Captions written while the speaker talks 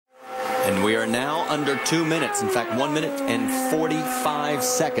And we are now under 2 minutes. In fact, 1 minute and 45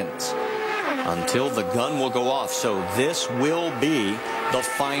 seconds until the gun will go off. So this will be the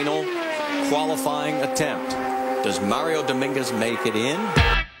final qualifying attempt. Does Mario Dominguez make it in?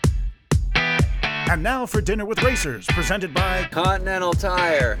 And now for Dinner with Racers, presented by Continental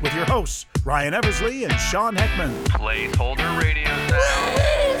Tire. With your hosts, Ryan Eversley and Sean Heckman. Placeholder radio sound.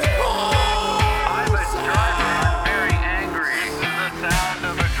 I'm a driver. I'm very angry. This is the sound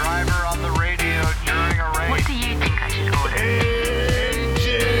of a driver on the radio during a race. What do you think I should order?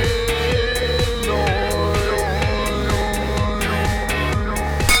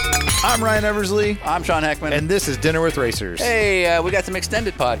 I'm Ryan Eversley. I'm Sean Heckman. And this is Dinner with Racers. Hey, we got some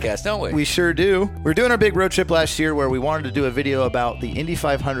extended podcasts, don't we? We sure do. We're doing our big road trip last year where we wanted to do a video about the Indy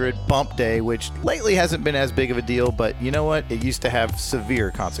 500 bump day, which lately hasn't been as big of a deal, but you know what? It used to have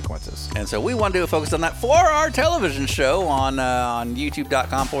severe consequences. And so we wanted to focus on that for our television show on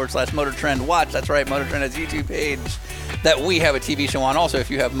youtube.com/MotorTrend Watch. That's right, MotorTrend has a YouTube page that we have a TV show on. Also, if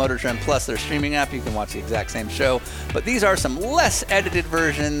you have MotorTrend Plus, their streaming app, you can watch the exact same show. But these are some less edited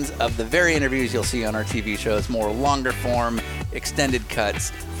versions of the very interviews you'll see on our TV shows, more longer form, extended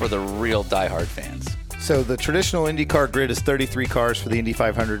cuts for the real diehard fans. So the traditional IndyCar grid is 33 cars for the Indy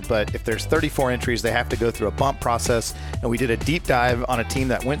 500, but if there's 34 entries, they have to go through a bump process, and we did a deep dive on a team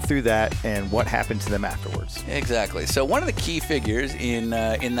that went through that and what happened to them afterwards. Exactly. So one of the key figures in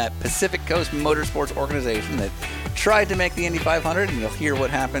that Pacific Coast Motorsports organization that tried to make the Indy 500, and you'll hear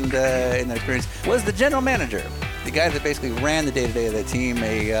what happened in that experience, was the general manager, the guy that basically ran the day-to-day of that team,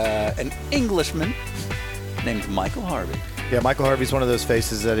 an Englishman named Michael Harvey. Yeah, Michael Harvey's one of those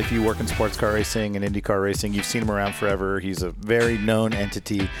faces that if you work in sports car racing and IndyCar racing, you've seen him around forever. He's a very known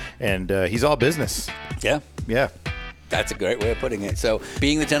entity, and he's all business. Yeah. Yeah. That's a great way of putting it. So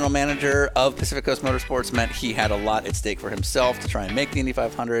being the general manager of Pacific Coast Motorsports meant he had a lot at stake for himself to try and make the Indy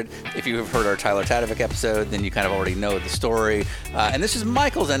 500. If you have heard our Tyler Tadevic episode, then you kind of already know the story. And this is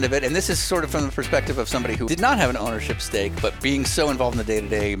Michael's end of it, and this is sort of from the perspective of somebody who did not have an ownership stake, but being so involved in the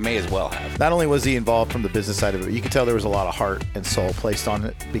day-to-day may as well have. Not only was he involved from the business side of it, but you could tell there was a lot of heart and soul placed on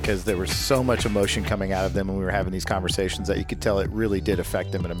it because there was so much emotion coming out of them when we were having these conversations that you could tell it really did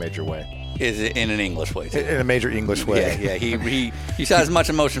affect them in a major way. Is it in an English way, too? In a major English way. Yeah. He saw as much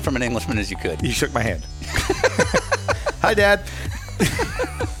emotion from an Englishman as you could. He shook my hand. Hi, Dad.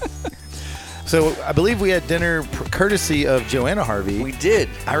 So I believe we had dinner courtesy of Joanna Harvey. We did.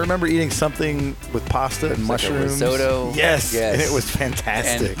 I remember eating something with pasta and mushrooms. Like a risotto. Yes. And it was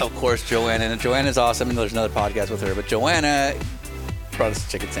fantastic. And of course, Joanna. And Joanna's awesome. And there's another podcast with her. But Joanna brought us a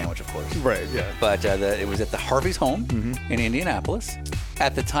chicken sandwich, of course. Right, yeah. But it was at the Harveys home in Indianapolis.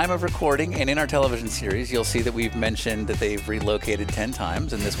 At the time of recording and in our television series, you'll see that we've mentioned that they've relocated 10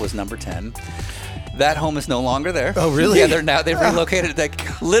 times, and this was number 10. That home is no longer there. Oh, really? Yeah, they've relocated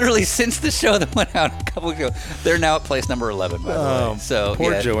literally since the show that went out a couple weeks ago. They're now at place number 11, by the way. So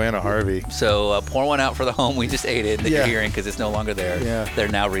poor Joanna Harvey. So pour one out for the home we just ate in that you're hearing because it's no longer there. Yeah. They're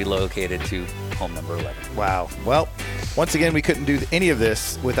now relocated to home number 11. Wow. Well, once again, we couldn't do any of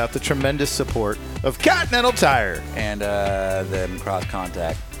this without the tremendous support of Continental Tire and the Cross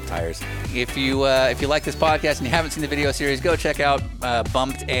Contact tires. If you like this podcast and you haven't seen the video series, go check out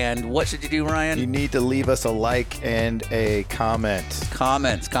Bumped. And what should you do, Ryan? You need to leave us a like and a comment.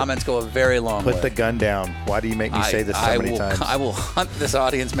 Comments go a very long way. Put the gun down. Why do you make me say this so many times? I will hunt this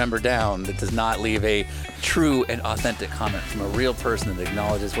audience member down that does not leave a true and authentic comment from a real person that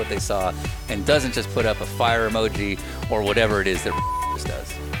acknowledges what they saw and doesn't just put up a fire emoji or whatever it is that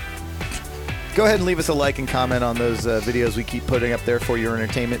does. Go ahead and leave us a like and comment on those videos we keep putting up there for your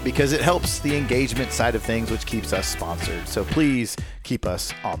entertainment because it helps the engagement side of things, which keeps us sponsored. So please keep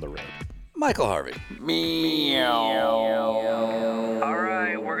us on the road. Michael Harvey. All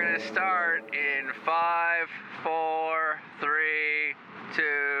right, we're going to start in 5, 4, 3,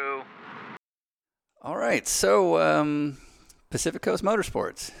 2. All right, so Pacific Coast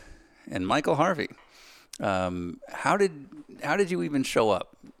Motorsports and Michael Harvey. How did you even show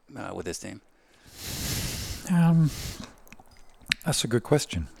up with this team? That's a good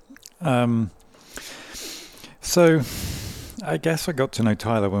question. So I guess I got to know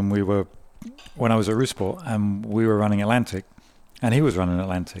Tyler when I was at Roosport and we were running Atlantic and he was running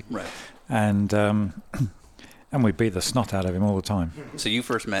Atlantic. Right. And we beat the snot out of him all the time. So you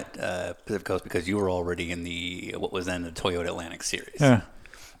first met Pacific Coast because you were already in what was then the Toyota Atlantic Series. Yeah.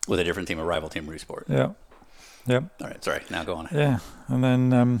 With a different team, a rival team, Roosport. Yeah. Yep. All right, sorry. Now go on. Yeah, and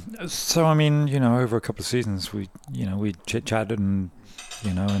then so I mean, over a couple of seasons, we chit chatted and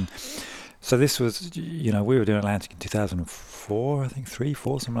and so this was we were doing Atlantic in 2004, I think 3,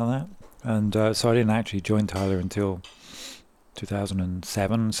 4, something like that, and so I didn't actually join Tyler until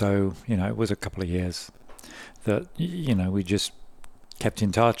 2007. So, it was a couple of years that, we just kept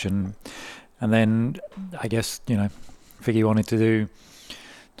in touch. And then I guess, Tom Figgy wanted to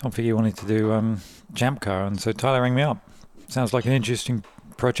do Champ Car. And so Tyler rang me up. Sounds like an interesting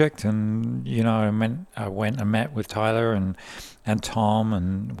project. And, I went and met with Tyler and Tom,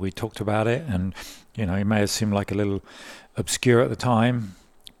 and we talked about it. And, it may have seemed like a little obscure at the time,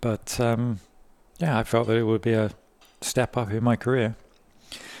 but I felt that it would be a step up in my career.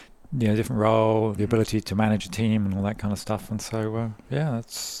 Different role, the ability to manage a team and all that kind of stuff. And so,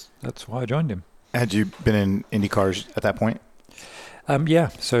 that's why I joined him. Had you been in Indy cars at that point? So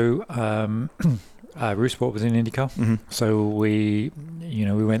Roosport was in IndyCar. Mm-hmm. So we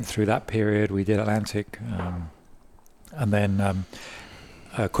went through that period. We did Atlantic, and then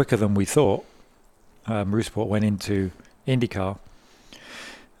quicker than we thought, Roosport went into IndyCar,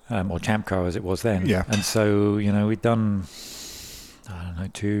 or Champ Car as it was then. Yeah. And so, we'd done,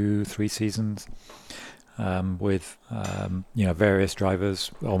 2-3 seasons with, various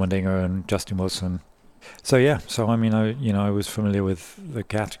drivers, Allmendinger and Justin Wilson. So, I was familiar with the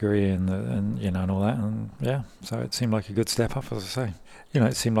category and all that. And, so it seemed like a good step up, as I say.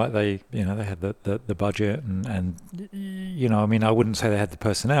 It seemed like they had the budget and I wouldn't say they had the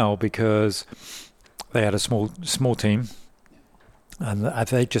personnel because they had a small team, and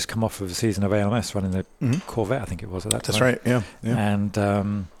they'd just come off of a season of ALMS running the Corvette, I think it was at that time. That's right, yeah. And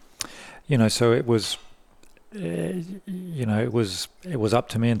so it was, it was up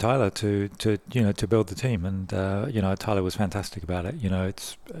to me and Tyler to build the team, and Tyler was fantastic about it.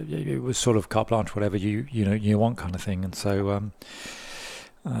 It was sort of carte blanche, whatever you want kind of thing, and so.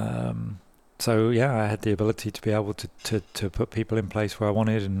 I had the ability to be able to put people in place where I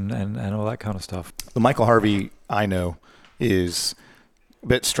wanted and all that kind of stuff. The Michael Harvey I know is a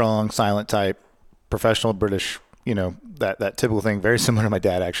bit strong, silent type, professional British, that typical thing, very similar to my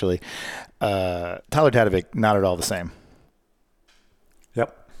dad, actually. Tyler Tadevic, not at all the same.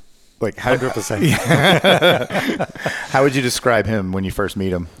 Yep. Like 100%. How would you describe him when you first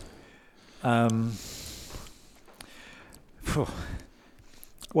meet him?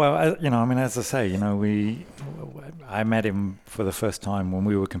 Well, as I say, I met him for the first time when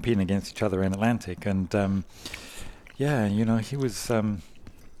we were competing against each other in Atlantic, and he was a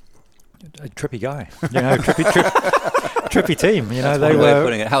trippy guy, trippy team. They were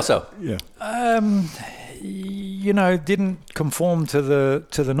putting it. How so? Yeah. Didn't conform to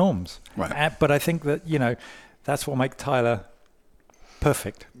the norms. Right. But I think that that's what makes Tyler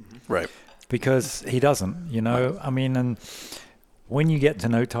perfect. Right. Because he doesn't. And when you get to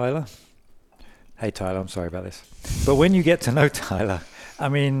know Tyler, hey Tyler, I'm sorry about this, but when you get to know Tyler,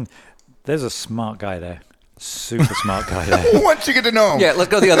 there's a smart guy there, super smart guy there. Once you get to know him. Yeah, let's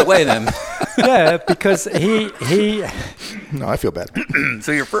go the other way then. Yeah, because he. No, I feel bad.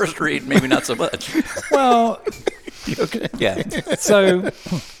 So your first read, maybe not so much. Well. Okay. Yeah. So.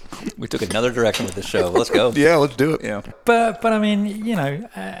 We took another direction with the show. Let's go. Yeah, let's do it. Yeah. But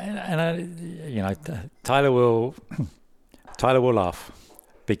Tyler will laugh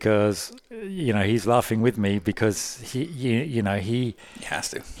because he's laughing with me because he has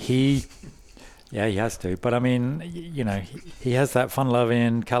to. He has to. But he has that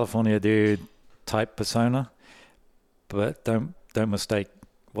fun-loving California dude type persona. But don't mistake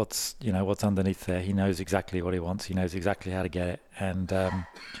what's underneath there. He knows exactly what he wants. He knows exactly how to get it. And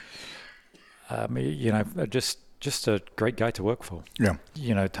just a great guy to work for. Yeah.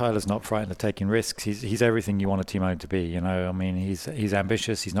 Tyler's not frightened of taking risks. He's everything you want a team owner to be. He's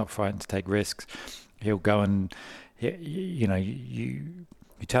ambitious. He's not frightened to take risks. He'll go and you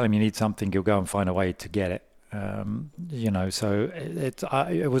tell him you need something, he'll go and find a way to get it. So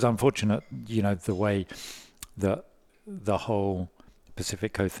it was unfortunate, the way that the whole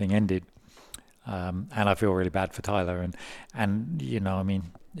Pacific Coast thing ended. And I feel really bad for Tyler. And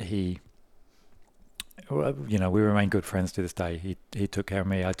he. We remain good friends to this day. He took care of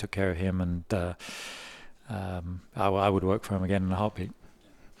me, I took care of him, and I would work for him again in a heartbeat.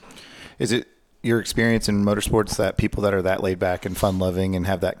 Is it your experience in motorsports that people that are that laid back and fun-loving and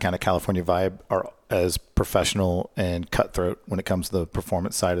have that kind of California vibe are as professional and cutthroat when it comes to the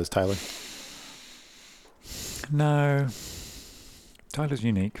performance side as Tyler? No. Tyler's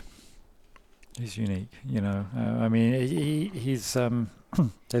unique. He's unique, he's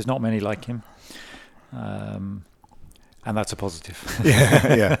there's not many like him. And that's a positive.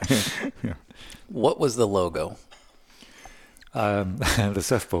 Yeah. What was the logo? The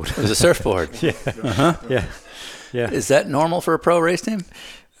surfboard. It was a surfboard. Yeah. Uh-huh. Yeah. Is that normal for a pro race team?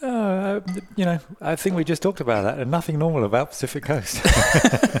 I think we just talked about that, and nothing normal about Pacific Coast.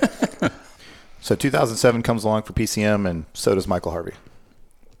 So 2007 comes along for PCM, and so does Michael Harvey.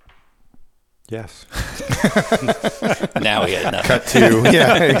 Yes. Now he had nothing. Cut to.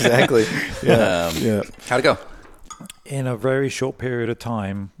 Yeah, exactly. Yeah. How'd it go? In a very short period of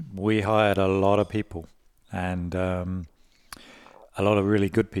time, we hired a lot of people, and a lot of really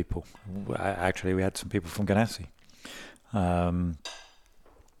good people. Actually, we had some people from Ganassi.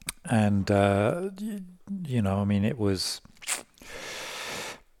 It was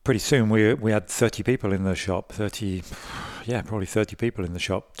pretty soon we had 30 people in the shop, probably 30 people in the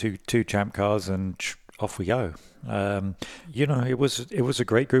shop, two champ cars, and off we go. It was a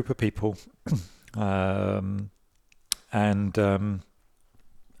great group of people.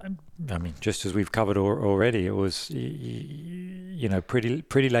 Just as we've covered already, it was,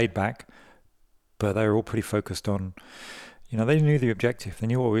 pretty laid back, but they were all pretty focused on, they knew the objective. They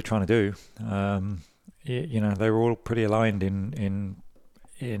knew what we were trying to do. They were all pretty aligned in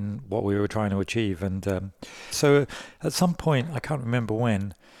what we were trying to achieve. And so at some point, I can't remember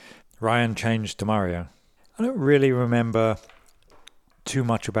when, Ryan changed to Mario. I don't really remember too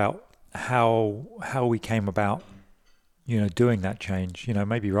much about how we came about, doing that change.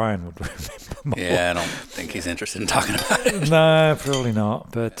 Maybe Ryan would remember more. Yeah, I don't think he's interested in talking about it. No, probably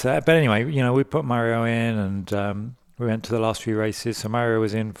not. But anyway, we put Mario in, and we went to the last few races. So Mario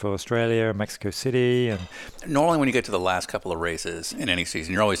was in for Australia and Mexico City. And normally when you get to the last couple of races in any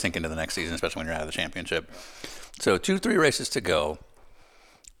season, you're always thinking to the next season, especially when you're out of the championship. So 2-3 races to go.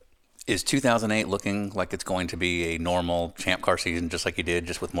 Is 2008 looking like it's going to be a normal champ car season, just like you did,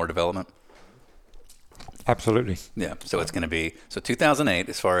 just with more development? Absolutely. Yeah, so it's going to be, 2008,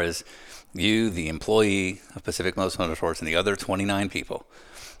 as far as you, the employee of Pacific Coast Motorsports, and the other 29 people,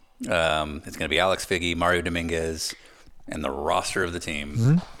 it's going to be Alex Figge, Mario Dominguez, and the roster of the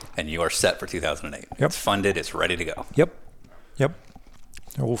team, and you are set for 2008. Yep. It's funded, it's ready to go. Yep.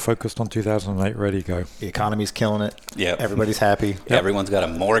 They're all focused on 2008, ready to go. The economy's killing it. Yeah. Everybody's happy. Yep. Everyone's got a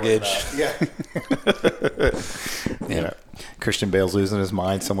mortgage. Yeah. Christian Bale's losing his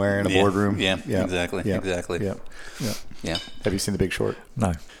mind somewhere in a boardroom. Yeah, exactly. Yeah. Have you seen The Big Short?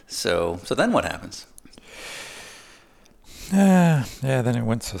 No. So then what happens? Then it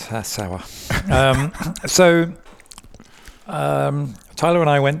went sour. Tyler and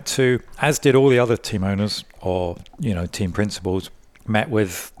I went to, as did all the other team owners or, team principals, met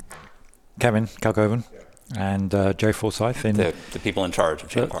with Kevin Kalkoven and Joe Forsyth. The people in charge of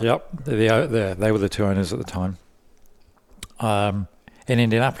Champ Car. Yep. They were the two owners at the time. In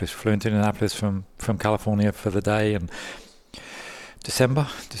Indianapolis, flew into Indianapolis from California for the day, and December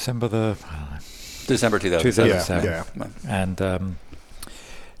 2007. Yeah.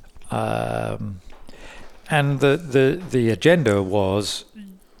 And the agenda was,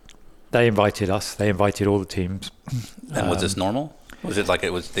 they invited us. They invited all the teams. And was this normal? Was it like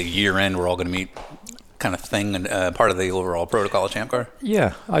it was the year end, we're all going to meet kind of thing, and part of the overall protocol of Champ Car?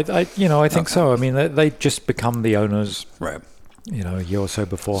 Yeah, I think so. I mean, they just become the owners, right? A year or so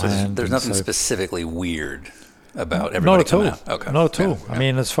beforehand. So there's nothing specifically weird about everybody. Not at all. Out. Okay. Not at all. Yeah. I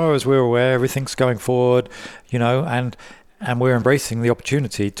mean, as far as we're aware, everything's going forward. And we're embracing the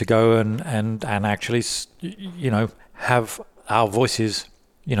opportunity to go and actually, have our voices,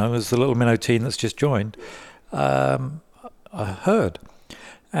 as the little minnow team that's just joined, heard.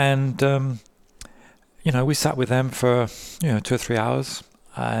 And, we sat with them for, 2 or 3 hours.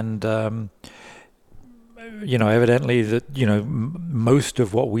 And, evidently that, most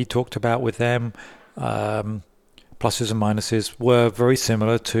of what we talked about with them, pluses and minuses, were very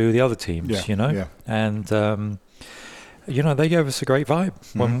similar to the other teams, And, they gave us a great vibe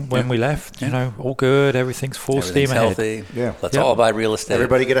when we left. All good, everything's full steam ahead. Healthy. Yeah. Let's all buy real estate.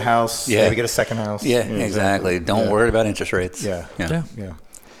 Everybody get a house. Yeah. Maybe get a second house. Yeah, exactly. Don't worry about interest rates. Yeah.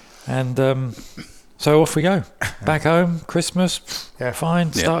 And so off we go. Back home, Christmas,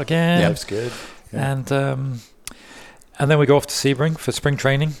 fine, start again. Yeah, that's good. Yeah. And then we go off to Sebring for spring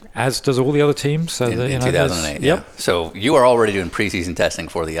training, as does all the other teams. So in 2008, Yep. So you are already doing preseason testing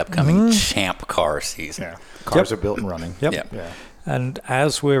for the upcoming Champ Car season. Yeah. Cars are built and running. Yep. Yeah. And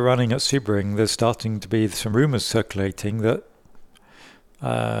as we're running at Sebring, there's starting to be some rumors circulating that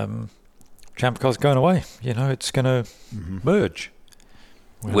Champ Car's going away. It's going to merge.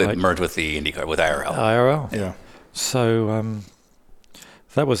 Merge with the IndyCar, with IRL. IRL. Yeah. So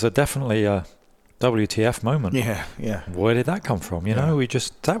that was definitely a WTF moment. Yeah. Where did that come from? We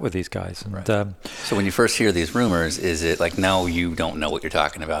just sat with these guys. And, So when you first hear these rumors, is it like, no, you don't know what you're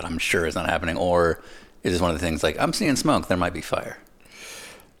talking about, I'm sure it's not happening, or is this one of the things like, I'm seeing smoke, there might be fire?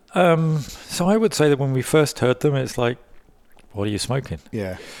 So I would say that when we first heard them, it's like, what are you smoking?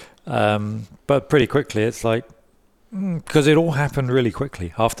 Yeah. But pretty quickly, it's like, Because it all happened really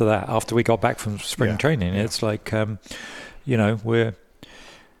quickly after that. After we got back from spring training, it's like, we're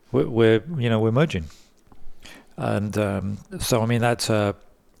merging, and so I mean that's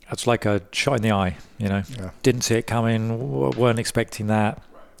like a shot in the eye. Didn't see it coming, weren't expecting that.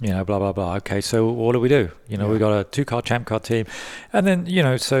 Blah blah blah. Okay, so what do? We got a 2-car Champ Car team, and then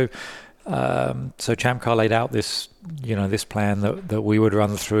so Champ Car laid out this plan that we would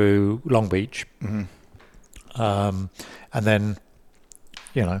run through Long Beach. Mm-hmm. And then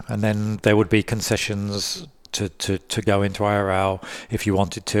there would be concessions to go into IRL if you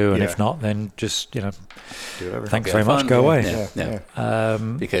wanted to, and if not, then just do whatever. Thanks very much. Go away.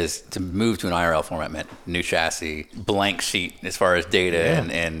 Because to move to an IRL format meant new chassis, blank sheet as far as data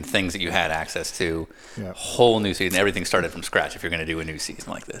and things that you had access to. Whole new season. Everything started from scratch if you're going to do a new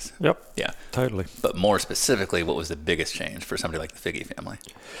season like this. Yep. Yeah. Totally. But more specifically, what was the biggest change for somebody like the Figge family?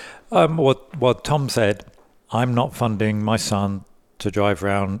 What Tom said. I'm not funding my son to drive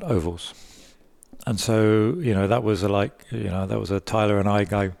around ovals. And so, that was a Tyler and I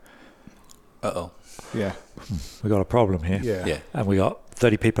go, uh-oh. Yeah. We got a problem here. Yeah. And we got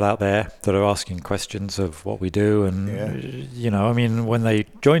 30 people out there that are asking questions of what we do. And, when they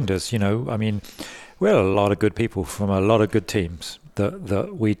joined us, we had a lot of good people from a lot of good teams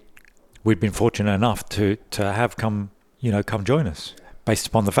that we'd been fortunate enough to have come join us. Based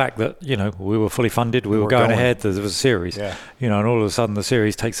upon the fact that, we were fully funded, we were going ahead, there was a series, and all of a sudden the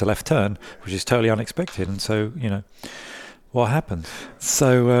series takes a left turn, which is totally unexpected. And so, what happened?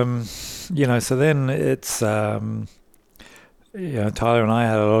 So, so then it's, Tyler and I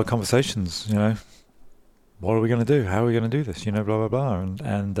had a lot of conversations, what are we going to do? How are we going to do this? Blah, blah, blah.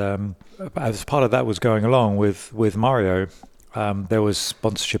 And as part of that was going along with Mario, there was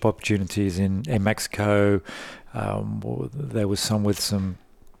sponsorship opportunities in Mexico. There was some with some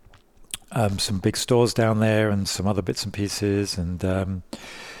big stores down there and some other bits and pieces, and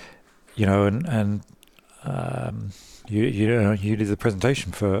you did the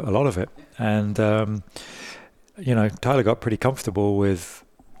presentation for a lot of it, and Tyler got pretty comfortable with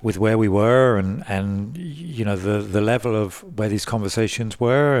where we were and the level of where these conversations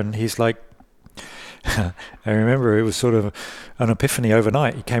were, and he's like, I remember it was sort of an epiphany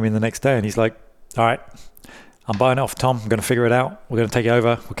overnight. He came in the next day and he's like, all right, I'm buying it off Tom. I'm going to figure it out. We're going to take it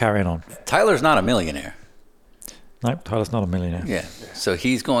over. We're carrying on. Tyler's not a millionaire. No, Tyler's not a millionaire. Yeah. So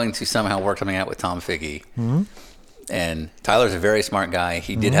he's going to somehow work something out with Tom Figge. Mm-hmm. And Tyler's a very smart guy.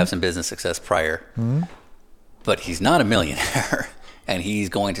 He did have some business success prior. Mm-hmm. But he's not a millionaire. And he's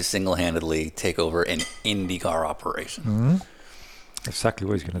going to single-handedly take over an IndyCar operation. Mm-hmm. Exactly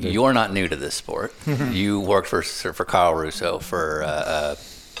what he's going to do. You're not new to this sport. You worked for Kyle Russo, for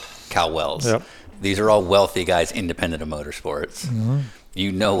Cal Wells. Yep. These are all wealthy guys independent of motorsports. Mm-hmm.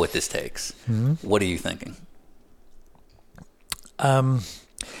 You know what this takes. Mm-hmm. What are you thinking? What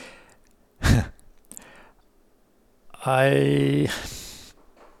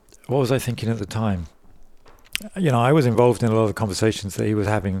was I thinking at the time? I was involved in a lot of conversations that he was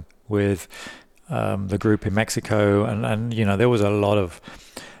having with the group in Mexico, and there was a lot of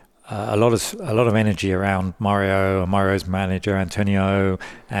energy around Mario and Mario's manager Antonio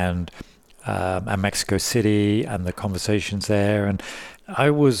and Mexico City and the conversations there, and I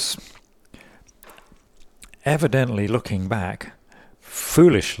was evidently looking back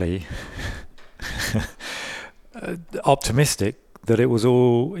foolishly optimistic that it was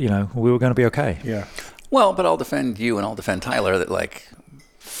all we were going to be okay. Yeah. Well, but I'll defend you and I'll defend Tyler that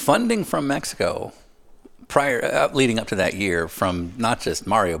funding from Mexico prior leading up to that year from not just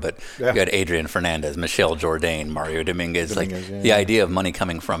Mario, but you had Adrian Fernandez, Michelle Jourdain, Mario Dominguez. The idea of money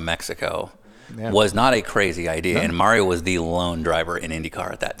coming from Mexico was not a crazy idea, and Mario was the lone driver in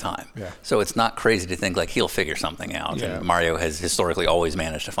IndyCar at that time. Yeah. So it's not crazy to think he'll figure something out. Yeah. And Mario has historically always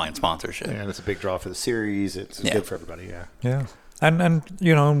managed to find sponsorship. Yeah, and it's a big draw for the series. It's good for everybody. Yeah. Yeah.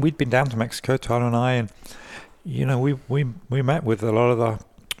 And we'd been down to Mexico, Tyler and I, and we met with a lot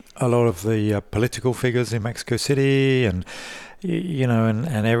of the political figures in Mexico City, and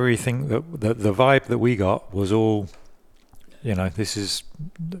and everything that the vibe that we got was all, this is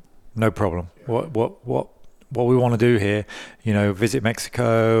no problem. What we want to do here, visit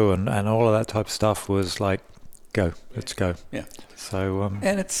Mexico and all of that type of stuff was like, let's go. Yeah. So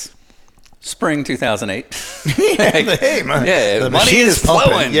and it's spring 2008. Hey, man. Yeah, the money machine is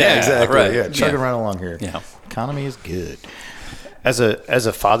flowing. Yeah, exactly. Right. Yeah, chugging right along here. Yeah. Economy is good. As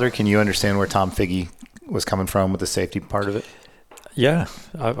a father, can you understand where Tom Figge was coming from with the safety part of it? Yeah,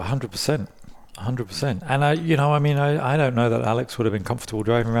 100%. 100%. And I don't know that Alex would have been comfortable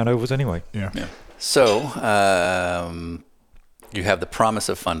driving around ovals anyway. Yeah. So you have the promise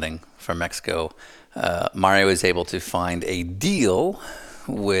of funding from Mexico. Mario is able to find a deal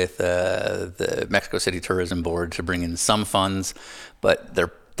with the Mexico City Tourism Board to bring in some funds, but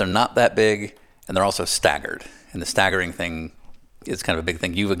they're not that big, and they're also staggered. And the staggering thing is kind of a big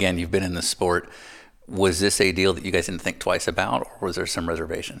thing. You've been in the sport. Was this a deal that you guys didn't think twice about, or was there some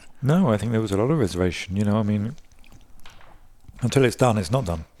reservation? No, I think there was a lot of reservation. You know, I mean, until it's done, it's not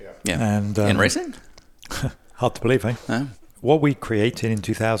done. Yeah. And in racing? Hard to believe, eh? What we created in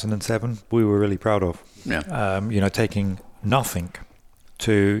 2007, we were really proud of. Yeah. You know, taking nothing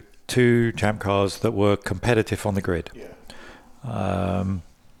to 2 champ cars that were competitive on the grid. Yeah.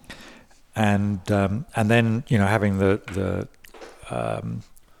 And then, you know, having the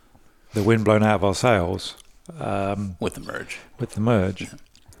wind blown out of our sails with the merge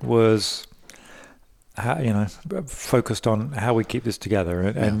was how, you know, focused on how we keep this together,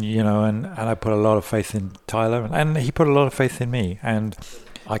 and you know, and I put a lot of faith in Tyler, and he put a lot of faith in me, and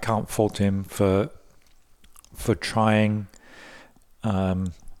I can't fault him for trying,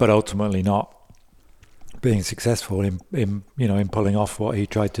 but ultimately not being successful in pulling off what he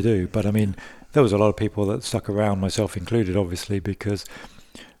tried to do. But I mean, there was a lot of people that stuck around, myself included, obviously, because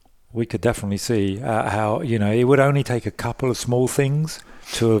we could definitely see how, you know, it would only take a couple of small things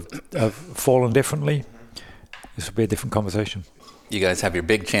to have fallen differently. This would be a different conversation. You guys have your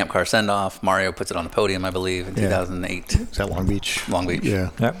big champ car send-off. Mario puts it on the podium, I believe, in 2008. Is that Long Beach? Long Beach. Yeah.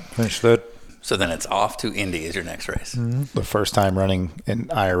 Yep, finished third. So then it's off to Indy as your next race. Mm-hmm. The first time running an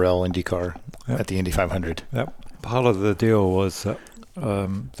IRL Indy car at the Indy 500. Yep. Part of the deal was that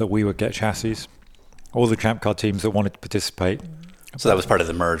we would get chassis. All the champ car teams that wanted to participate. So that was part of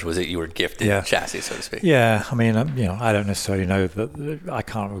the merge, was it? You were gifted chassis, so to speak. Yeah, I mean, you know, I don't necessarily know that. I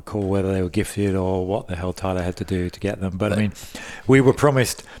can't recall whether they were gifted or what the hell Tyler had to do to get them. But I mean, we were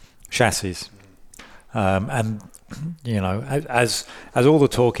promised chassis, and you know, as all the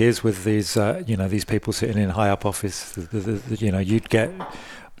talk is with these, you know, these people sitting in high up office, you know, you'd get,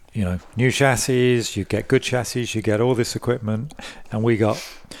 you know, new chassis, you get good chassis, you get all this equipment, and we got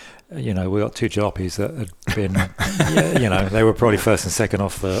 2 jalopies that had been, you know, they were probably first and second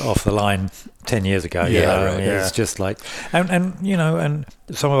off the line 10 years ago. Yeah, right. I mean, it's just like, and you know, and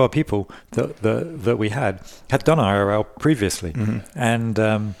some of our people that we had done IRL previously, and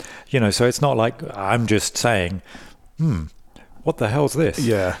you know, so it's not like I'm just saying, what the hell's this?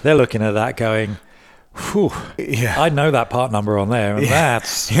 Yeah, they're looking at that going, whew, I know that part number on there, and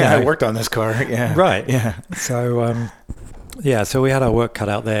that's you know, I worked on this car. Yeah, right. Yeah, so. Yeah, so we had our work cut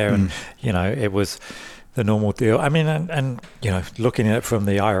out there, and you know, it was the normal deal. I mean, and you know, looking at it from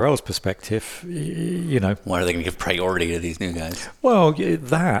the IRL's perspective, you know, why are they going to give priority to these new guys? Well,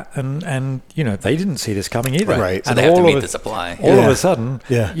 that and you know, they didn't see this coming either. Right. So and they have to meet the supply. All of a sudden,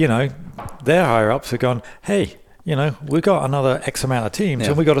 you know, their higher ups have gone, hey, you know, we've got another X amount of teams,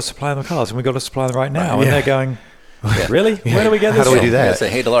 and we got to supply them the cars, and we got to supply them right now, and they're going. Really? Where do we get this? How do we do that? Yeah, say,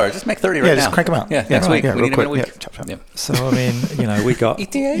 hey, Dolores, just make 30 right now. Yeah, just crank them out. Yeah, next week. Yeah, We need them in a week. Chop, chop. Yeah. So, I mean, you know, we got...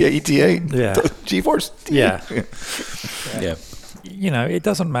 ETA? Yeah, ETA. Yeah. G-Force. Yeah. Yeah. You know, it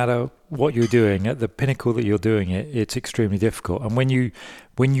doesn't matter what you're doing. At the pinnacle that you're doing it, it's extremely difficult. And when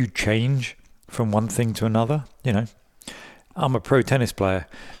you change from one thing to another, you know, I'm a pro tennis player.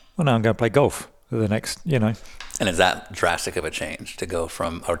 Well, now I'm going to play golf for the next, you know. And is that drastic of a change to go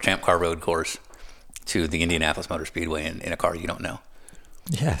from our Champ Car road course to the Indianapolis Motor Speedway in a car you don't know?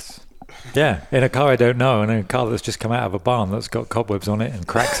 Yes. Yeah, in a car I don't know, and in a car that's just come out of a barn that's got cobwebs on it and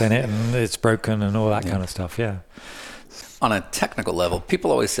cracks in it and it's broken and all that kind of stuff, yeah. On a technical level,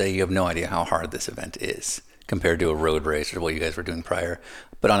 people always say you have no idea how hard this event is compared to a road race or what you guys were doing prior.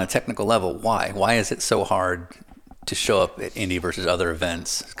 But on a technical level, why? Why is it so hard to show up at Indy versus other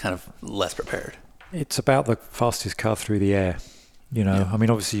events kind of less prepared? It's about the fastest car through the air. You know, I mean,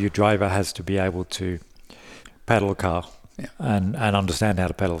 obviously your driver has to be able to pedal a car and understand how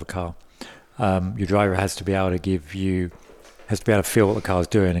to pedal the car. Your driver has to be able to feel what the car's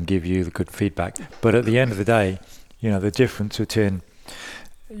doing and give you the good feedback. But at the end of the day, you know, the difference between,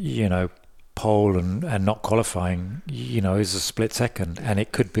 you know, pole and not qualifying, you know, is a split second. And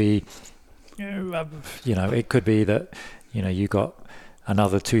it could be, you know, it could be that, you know, you got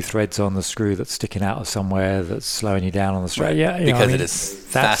another 2 threads on the screw that's sticking out of somewhere that's slowing you down on the straight. Right. Yeah, because it is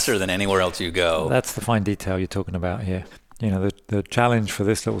faster than anywhere else you go. That's the fine detail you're talking about here. You know, the challenge for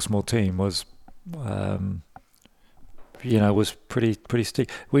this little small team was, you know, was pretty steep.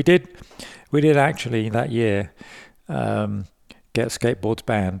 We did actually that year get skateboards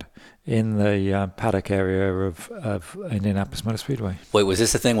banned in the paddock area of Indianapolis Motor Speedway. Wait, was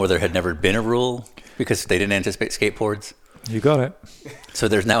this a thing where there had never been a rule because they didn't anticipate skateboards? You got it. So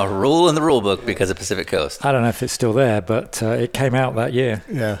there's now a rule in the rule book because of Pacific Coast I don't know if it's still there, but it came out that year.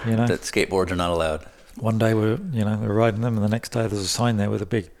 Yeah. You know, that skateboards are not allowed. one day we're riding them, and the next day there's a sign there with a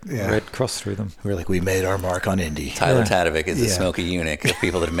big red cross through them. We're like, we made our mark on Indy. Tyler Tadevic is the smoky eunuch of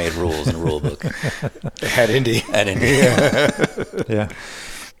people that have made rules in the rule book. At Indy. At Indy. Yeah.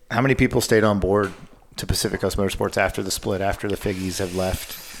 How many people stayed on board to Pacific Coast Motorsports after the split, after the Figgies have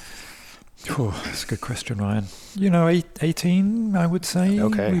left? Oh, that's a good question, Ryan. 18, I would say.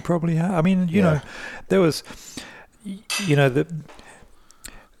 Okay. We probably have. I mean, you know, there was, the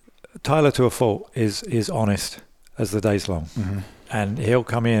Tyler, to a fault, is honest as the day's long. Mm-hmm. And he'll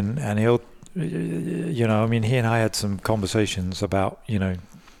come in and he'll, he and I had some conversations about,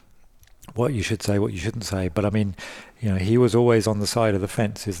 what you should say, what you shouldn't say. But I mean, he was always on the side of the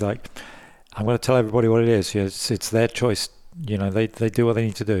fence. He's like, I'm going to tell everybody what it is. It's their choice. They do what they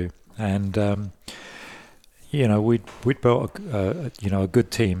need to do. And, we'd built a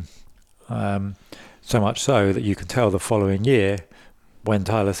good team. So much so that you could tell the following year, when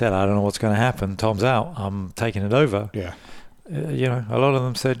Tyler said, I don't know what's going to happen, Tom's out, I'm taking it over. Yeah. A lot of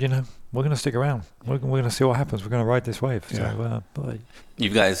them said, we're going to stick around. We're going to see what happens. We're going to ride this wave. Yeah. So, You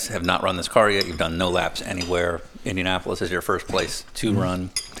guys have not run this car yet. You've done no laps anywhere. Indianapolis is your first place to run.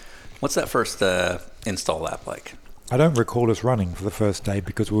 What's that first install lap like? I don't recall us running for the first day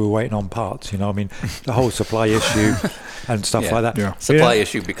because we were waiting on parts. The whole supply issue and stuff like that. Yeah. Supply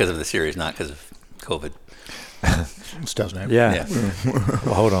issue because of the series, not because of COVID. It doesn't happen. Yeah.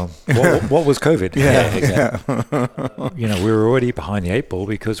 Well, hold on. What was COVID? Yeah, exactly. We were already behind the 8 ball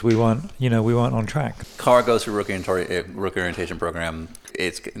because we weren't on track. Car goes through rookie orientation program.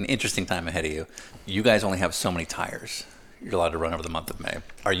 It's an interesting time ahead of you. You guys only have so many tires you're allowed to run over the month of May.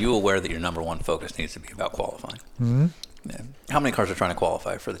 Are you aware that your number one focus needs to be about qualifying? Mm-hmm. Yeah. How many cars are trying to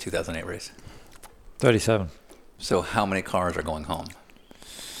qualify for the 2008 race? 37. So how many cars are going home?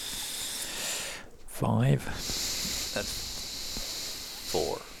 5. That's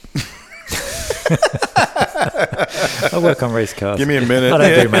 4. I work on race cars. Give me a minute. I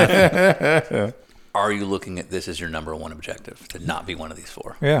don't do math. Are you looking at this as your number one objective, to not be one of these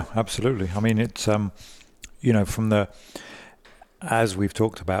 4? Yeah, absolutely. I mean, it's, as we've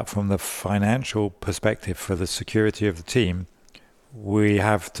talked about, from the financial perspective for the security of the team, we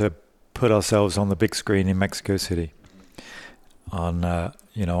have to put ourselves on the big screen in Mexico City on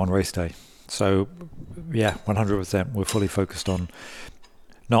race day. So, yeah, 100%. We're fully focused on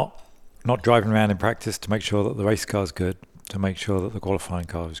not driving around in practice to make sure that the race car is good, to make sure that the qualifying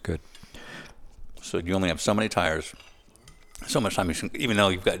car is good. So you only have so many tires, so much time. Even though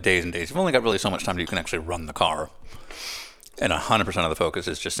you've got days and days, you've only got really so much time that you can actually run the car. And 100% of the focus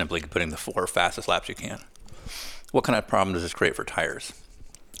is just simply putting the 4 fastest laps you can. What kind of problem does this create for tires?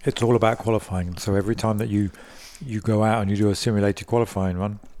 It's all about qualifying. So every time that you go out and you do a simulated qualifying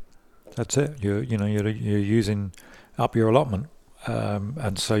run, that's it. You're using up your allotment,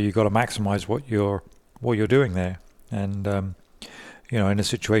 and so you've got to maximize what you're doing there. And in a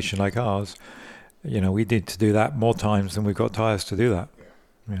situation like ours, we need to do that more times than we've got tires to do that.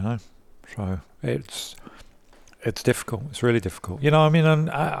 So it's difficult. It's really difficult. And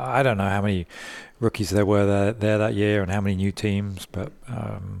I don't know how many rookies there were there that year and how many new teams, but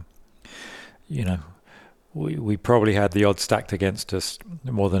we probably had the odds stacked against us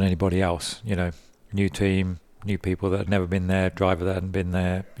more than anybody else. New team, new people that had never been there, driver that hadn't been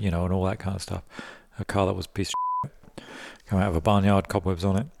there, and all that kind of stuff. A car that was a piece of shit, come out of a barnyard, cobwebs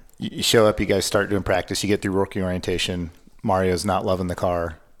on it. You show up, you guys start doing practice, you get through rookie orientation, Mario's not loving the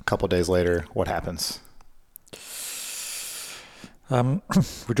car. A couple of days later, what happens? We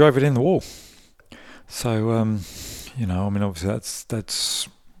drove it in the wall. So, obviously that's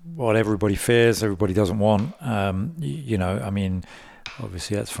what everybody fears, everybody doesn't want. Obviously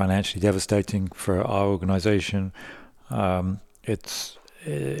that's financially devastating for our organization. It's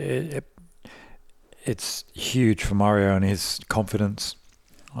huge for Mario and his confidence.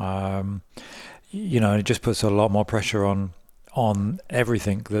 It just puts a lot more pressure on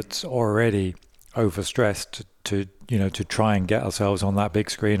everything that's already overstressed to try and get ourselves on that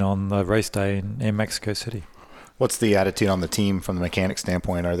big screen on the race day in Mexico City. What's the attitude on the team from the mechanic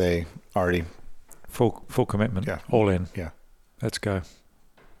standpoint? Are they already full commitment? Yeah. All in. Yeah. Let's go.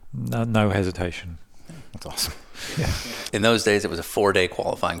 No hesitation. That's awesome. Yeah. In those days, it was a 4-day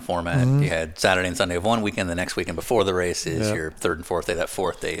qualifying format. Mm-hmm. You had Saturday and Sunday of one weekend. The next weekend before the race is your 3rd and 4th day. That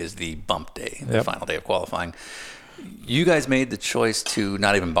 4th day is the bump day, the final day of qualifying. You guys made the choice to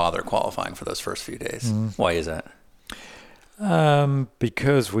not even bother qualifying for those first few days. Mm-hmm. Why is that?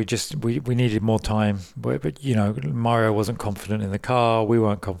 Because we needed more time, but Mario wasn't confident in the car. We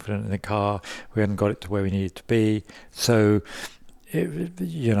weren't confident in the car. We hadn't got it to where we needed to be. So,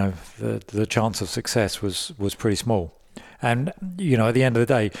 the chance of success was pretty small. And at the end of the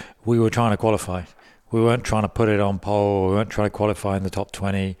day, we were trying to qualify. We weren't trying to put it on pole. We weren't trying to qualify in the top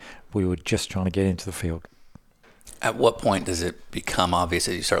 20. We were just trying to get into the field. At what point does it become obvious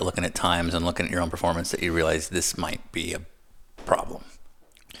as you start looking at times and looking at your own performance that you realize this might be a problem?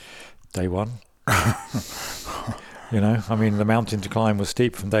 Day one. The mountain to climb was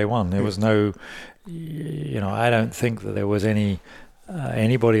steep from day one. There was no, I don't think that there was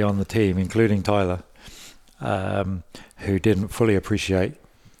anybody on the team, including Tyler, who didn't fully appreciate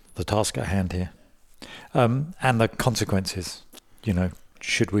the task at hand here, and the consequences.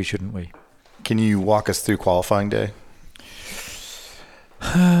 Should we, shouldn't we? Can you walk us through qualifying day?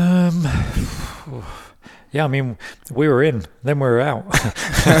 Yeah, we were in, then we were out.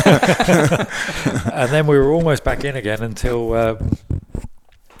 And then we were almost back in again until...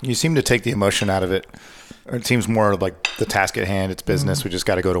 You seem to take the emotion out of it. Or it seems more like the task at hand, it's business, we just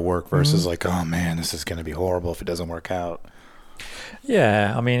got to go to work, versus like, oh man, this is going to be horrible if it doesn't work out.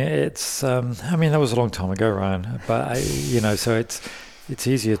 Yeah, it's... that was a long time ago, Ryan. But, so it's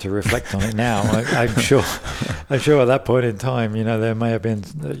easier to reflect on it now. I'm sure at that point in time, there may have been,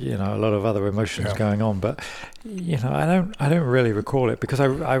 a lot of other emotions going on, but, I don't really recall it, because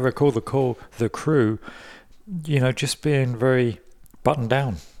I recall the crew, just being very buttoned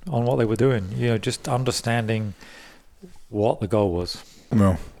down on what they were doing, just understanding what the goal was.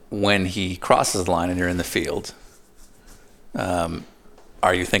 No. When he crosses the line and you're in the field,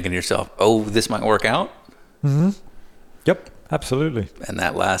 are you thinking to yourself, oh, this might work out? Mm-hmm. Yep. Absolutely. And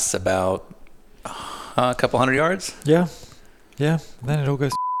that lasts about a couple hundred yards? Yeah. Then it all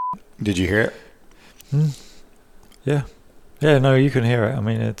goes... Did you hear it? Yeah. Yeah, no, you can hear it.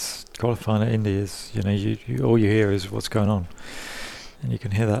 It's qualifying at Indy is, you all you hear is what's going on. And you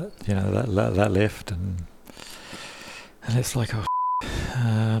can hear that, that lift, and it's like,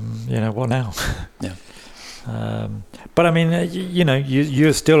 what now? Yeah. But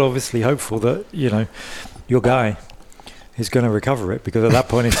you're still obviously hopeful that, your guy is going to recover it, because at that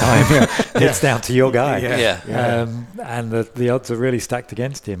point in time, it's down to your guy. Yeah. And the odds are really stacked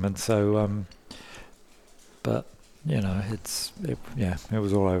against him. And so, but, it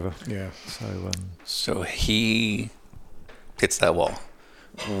was all over. Yeah. So he hits that wall.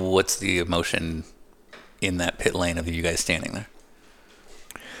 What's the emotion in that pit lane of you guys standing there?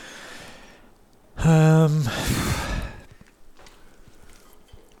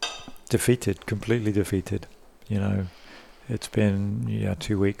 Defeated, completely defeated. It's been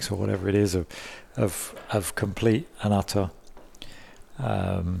 2 weeks or whatever it is of complete and utter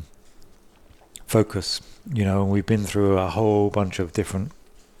focus. We've been through a whole bunch of different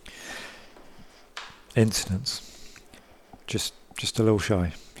incidents. Just a little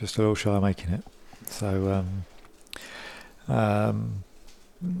shy of making it. So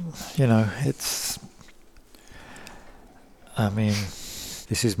it's.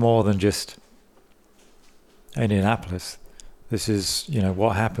 This is more than just Indianapolis. This is,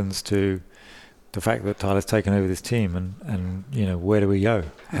 what happens to the fact that Tyler's taken over this team, and where do we go?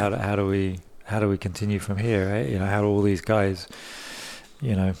 How do we continue from here? How do all these guys,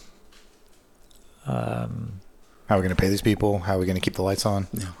 how are we going to pay these people? How are we going to keep the lights on?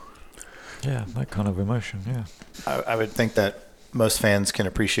 Yeah, that kind of emotion. Yeah, I would think that most fans can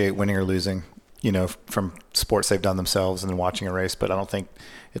appreciate winning or losing, from sports they've done themselves and then watching a race. But I don't think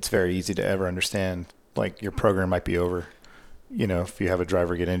it's very easy to ever understand. Like, your program might be over, if you have a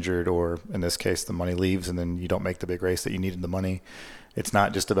driver get injured, or in this case, the money leaves and then you don't make the big race that you needed the money. It's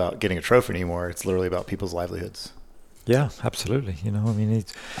not just about getting a trophy anymore. It's literally about people's livelihoods. Yeah, absolutely.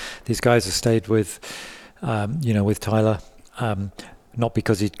 These guys have stayed with, with Tyler, not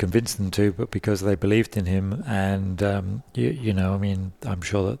because he'd convinced them to, but because they believed in him. And, I'm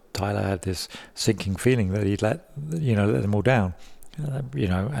sure that Tyler had this sinking feeling that he'd let them all down,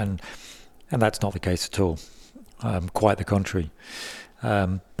 and that's not the case at all. Quite the contrary.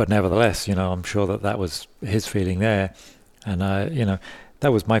 But nevertheless, I'm sure that was his feeling there. And,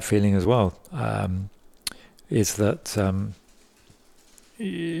 that was my feeling as well, is that,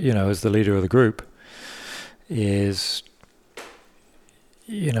 as the leader of the group, is,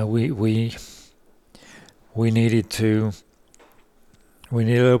 we needed a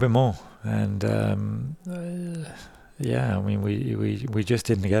little bit more. And, we just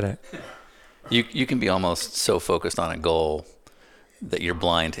didn't get it. You can be almost so focused on a goal that you're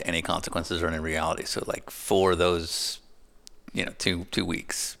blind to any consequences or any reality. So, like, for those, 2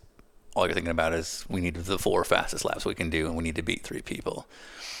 weeks, all you're thinking about is we need the 4 fastest laps we can do, and we need to beat 3 people.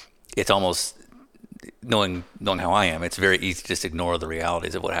 It's almost, knowing how I am, it's very easy to just ignore the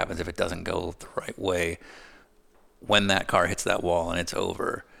realities of what happens if it doesn't go the right way. When that car hits that wall and it's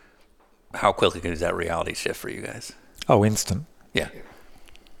over, how quickly does that reality shift for you guys? Oh, instant. Yeah.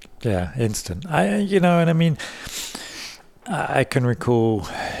 Yeah, instant. I can recall,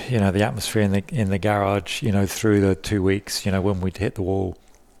 the atmosphere in the garage, through the 2 weeks, when we'd hit the wall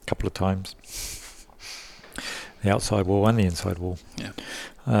a couple of times, the outside wall and the inside wall. Yeah.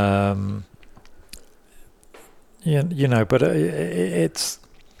 But it's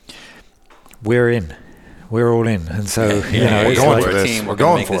we're all in, and so we're it's going like, for this. Team, We're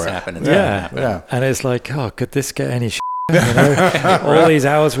going for this it. happen. It's gonna happen. Yeah. And it's like, oh, could this get any all these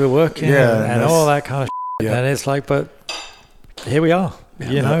hours we're working and all that kind of and it's like, but here we are,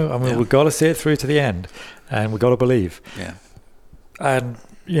 we've got to see it through to the end, and we've got to believe. Yeah. And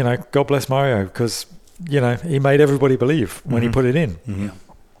God bless Mario, because he made everybody believe when he put it in. Mm-hmm.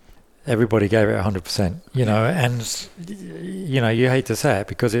 Everybody gave it 100%, and you hate to say it,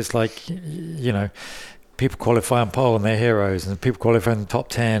 because it's like, people qualify on pole and they're heroes, and people qualify in the top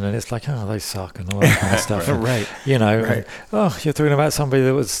 10, and it's like, oh, they suck and all that kind of stuff. Right. And, oh, you're talking about somebody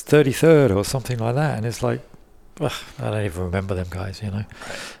that was 33rd or something like that, and it's like, ugh, I don't even remember them guys, Right.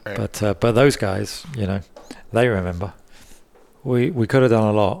 But those guys, they remember. We could have done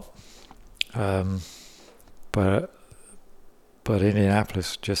a lot, but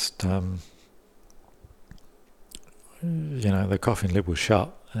Indianapolis just, the coffin lid was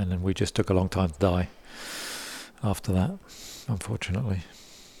shut, and then we just took a long time to die after that, unfortunately.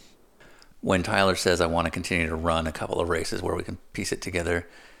 When Tyler says, I want to continue to run a couple of races where we can piece it together,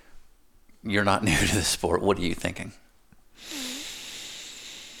 you're not new to the sport. What are you thinking?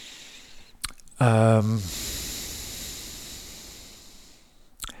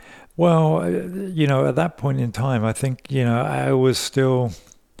 Well, at that point in time, I think, I was still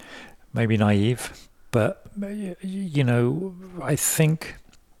maybe naive, but, I think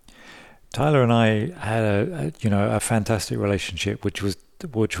Tyler and I had a fantastic relationship, which was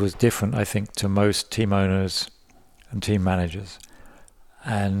different, I think, to most team owners and team managers.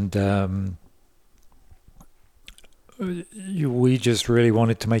 And we just really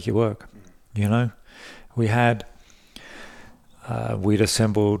wanted to make it work, we'd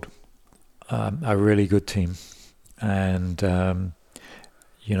assembled a really good team, and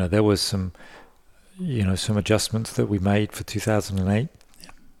there was some adjustments that we made for 2008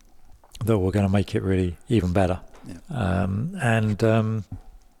 that were going to make it really even better.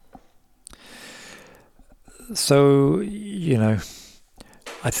 So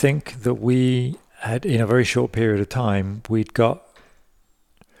I think that we had, in a very short period of time, we'd got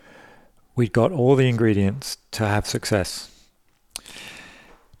all the ingredients to have success,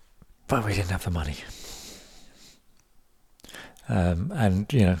 but we didn't have the money.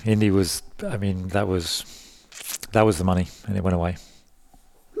 And Indy was, that was the money, and it went away.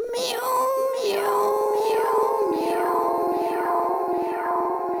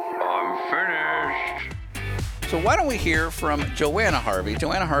 I'm finished. So why don't we hear from Joanna Harvey?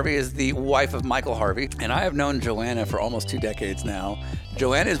 Joanna Harvey is the wife of Michael Harvey, and I have known Joanna for almost 2 decades now.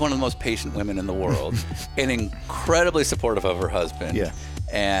 Joanna is one of the most patient women in the world and incredibly supportive of her husband. Yeah.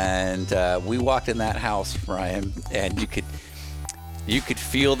 And we walked in that house, Ryan, and you could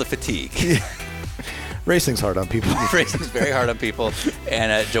feel the fatigue. Racing's hard on people. Racing's very hard on people,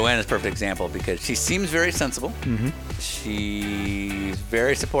 and Joanna's a perfect example because she seems very sensible. Mm-hmm. She's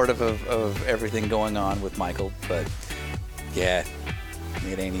very supportive of everything going on with Michael, but yeah,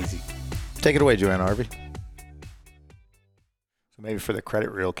 it ain't easy. Take it away, Joanna Harvey. So maybe for the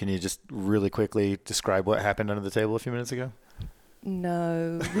credit reel, can you just really quickly describe what happened under the table a few minutes ago?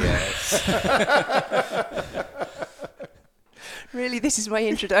 No. Yes. Really, this is my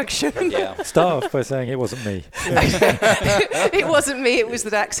introduction. Yeah. Start off by saying it wasn't me. It wasn't me, it was the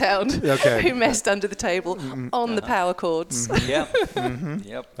DAX hound who messed under the table on the power cords. Mm-hmm. Yeah. Mm-hmm.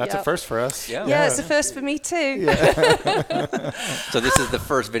 Yep. That's a first for us. Yeah. Yeah, it's a first for me too. Yeah. So this is the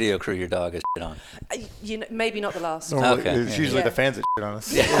first video crew your dog has shit on. Maybe not the last. Normally, Okay. it's usually Yeah. the fans that shit on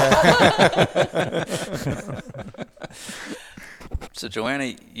us. Yeah. So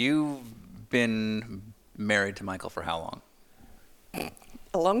Joanna, you've been married to Michael for how long?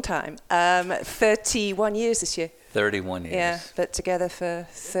 A long time. 31 years this year. 31 years. Yeah, but together for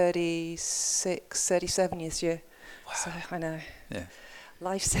 36, 37 years this year. Wow. So I know. Yeah.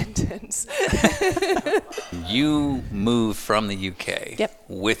 Life sentence. You moved from the UK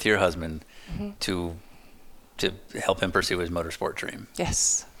with your husband to help him pursue his motorsport dream.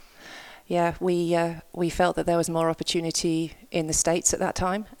 Yes. we felt that there was more opportunity in the States at that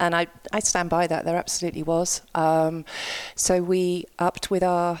time, and I stand by that. There absolutely was. So we upped with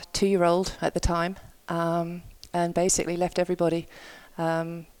our 2-year-old at the time, and basically left everybody,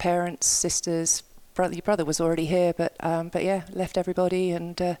 parents, sisters. Your brother was already here, but yeah, left everybody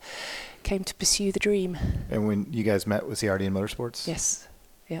and came to pursue the dream. And when you guys met, was he already in motorsports? Yes.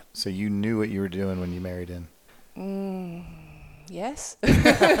 Yeah. So you knew what you were doing when you married in? Yes.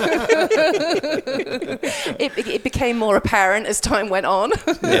 It became more apparent as time went on.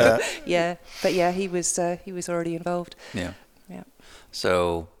 Yeah. Yeah. But yeah, he was already involved. Yeah. Yeah.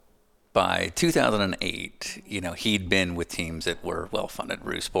 So by 2008, he'd been with teams that were well-funded,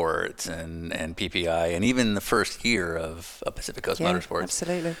 Rue Sports and PPI, and even the first year of Pacific Coast Motorsports.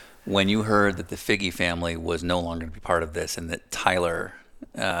 Absolutely. When you heard that the Figge family was no longer going to be part of this and that Tyler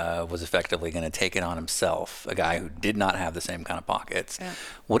was effectively going to take it on himself, a guy who did not have the same kind of pockets. Yeah.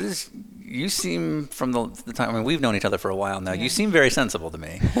 You seem from the time, I mean, we've known each other for a while now, you seem very sensible to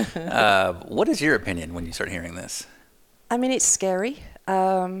me. What is your opinion when you start hearing this? I mean, it's scary,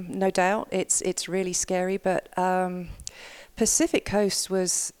 no doubt. It's really scary, but Pacific Coast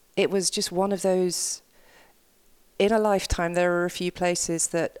was just one of those. In a lifetime, there are a few places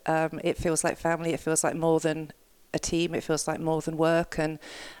that it feels like family. It feels like more than a team. It feels like more than work. And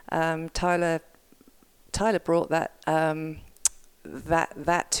Tyler brought that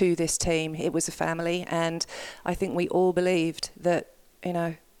to this team. It was a family, and I think we all believed that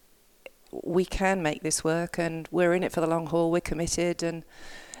we can make this work, and we're in it for the long haul. We're committed, and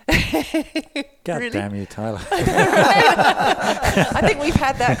God really? Damn you, Tyler. I think we've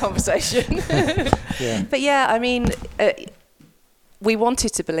had that conversation. Yeah. But yeah, I mean, we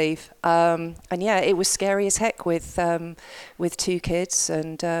wanted to believe, and yeah, it was scary as heck with 2 kids,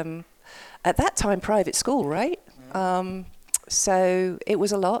 and at that time private school, right? So it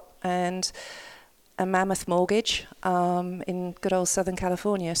was a lot, and a mammoth mortgage in good old Southern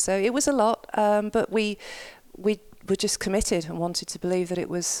California. So it was a lot, but we were just committed and wanted to believe that it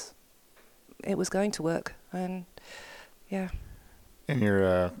was going to work, and yeah. In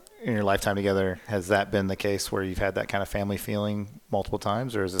your lifetime together, has that been the case where you've had that kind of family feeling multiple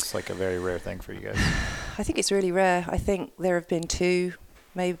times, or is this like a very rare thing for you guys? I think it's really rare. I think there have been 2,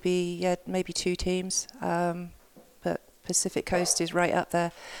 maybe 2 teams, but Pacific Coast is right up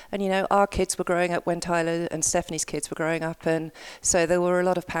there. And our kids were growing up when Tyler and Stephanie's kids were growing up, and so there were a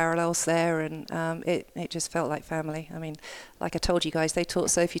lot of parallels there, and it just felt like family. I mean, like I told you guys, they taught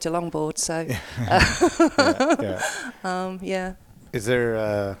Sophie to longboard, so yeah. Is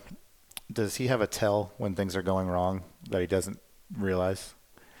there does he have a tell when things are going wrong that he doesn't realize?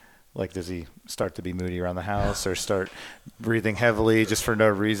 Like, does he start to be moody around the house or start breathing heavily just for no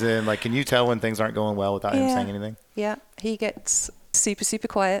reason? Like, can you tell when things aren't going well without him saying anything? Yeah, he gets super, super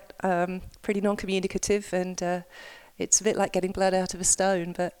quiet, pretty non-communicative, and it's a bit like getting blood out of a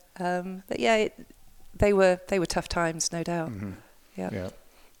stone. But yeah, they were tough times, no doubt. Mm-hmm. Yeah.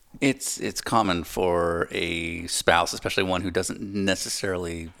 It's common for a spouse, especially one who doesn't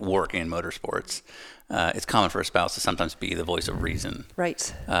necessarily work in motorsports. It's common for a spouse to sometimes be the voice of reason.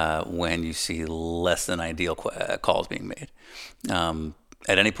 Right. When you see less than ideal calls being made.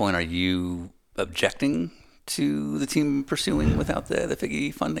 At any point, are you objecting to the team pursuing without the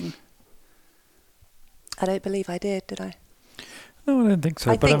Figge funding? I don't believe I did I? No, I don't think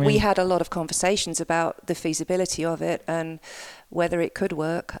so. I think we had a lot of conversations about the feasibility of it and whether it could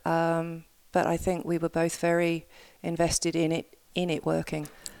work. But I think we were both very invested in it working.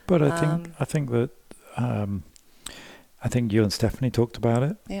 But I think that I think you and Stephanie talked about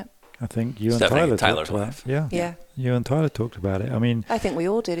it. Yeah. I think you and Stephanie, Tyler talked about it. Yeah. You and Tyler talked about it. I mean, I think we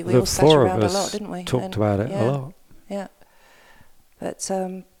all did. We the all sat 4 around of a lot, us didn't we? talked about it a lot. Yeah. But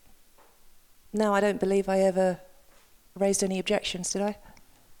no, I don't believe I ever raised any objections, did I?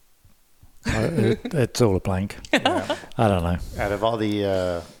 It's all a blank. Yeah. I don't know. Out of all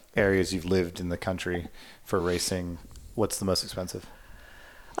the areas you've lived in the country for racing, what's the most expensive?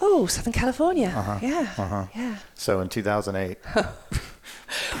 Oh, Southern California. Yeah. So in 2008,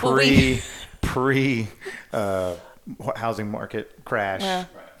 Well, pre housing market crash,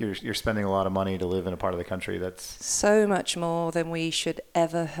 you're spending a lot of money to live in a part of the country that's so much more than we should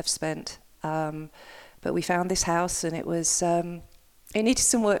ever have spent. But we found this house, and it was it needed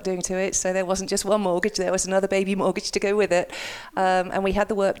some work doing to it, so there wasn't just one mortgage, there was another baby mortgage to go with it, and we had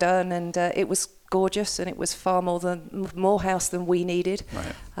the work done, and it was gorgeous, and it was far more house than we needed.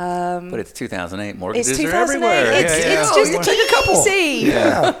 Right. But it's 2008. Mortgages It's are 2008. everywhere. It's just a couple.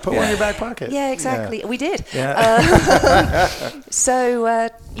 yeah, put one in your back pocket. Yeah, exactly. Yeah. We did. Yeah. So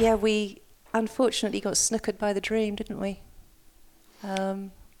we unfortunately got snookered by the dream, didn't we?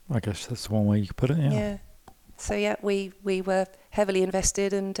 I guess that's one way you could put it. Yeah. So yeah, we were heavily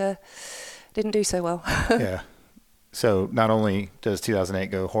invested and didn't do so well. Yeah. So not only does 2008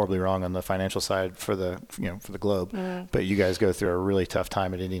 go horribly wrong on the financial side for the globe, but you guys go through a really tough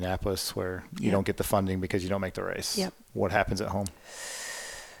time at Indianapolis where you don't get the funding because you don't make the race. Yep. What happens at home?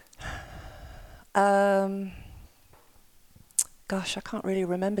 Gosh, I can't really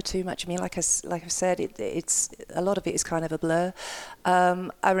remember too much. I mean, like I've said, it's a lot of it is kind of a blur.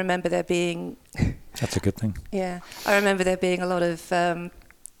 I remember there being. That's a good thing. Yeah, I remember there being a lot of.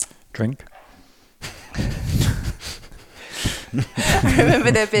 Drink. I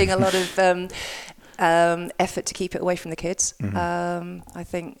remember there being a lot of effort to keep it away from the kids. I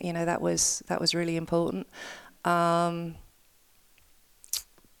think that was really important. But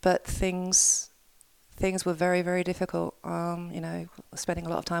things were very, very difficult. Spending a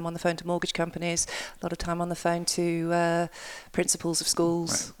lot of time on the phone to mortgage companies, a lot of time on the phone to principals of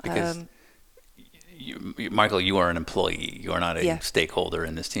schools. Right. Because Michael, you are an employee. You are not a stakeholder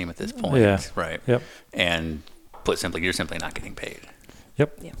in this team at this point. Yeah. Right. Yep. And put simply, you're simply not getting paid.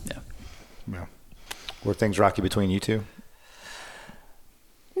 Yep. Yeah. Yeah. Were things rocky between you two?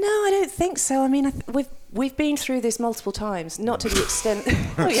 No, I don't think so. I mean, we've been through this multiple times, not to the extent.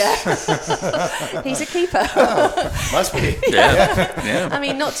 Oh yeah, he's a keeper. Must be. Yeah. I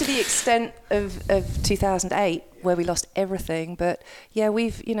mean, not to the extent of 2008 where we lost everything, but yeah,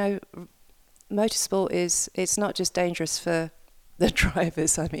 motorsport it's not just dangerous for the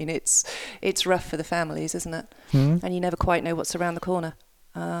drivers. I mean, it's rough for the families, isn't it? Mm-hmm. And you never quite know what's around the corner.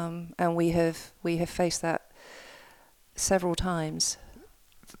 And we have faced that several times.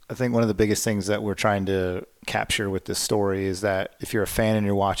 I think one of the biggest things that we're trying to capture with this story is that if you're a fan and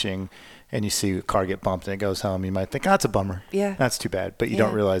you're watching and you see a car get bumped and it goes home, you might think, that's a bummer. Yeah. That's too bad. But you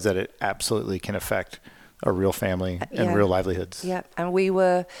don't realize that it absolutely can affect a real family and real livelihoods. Yeah. And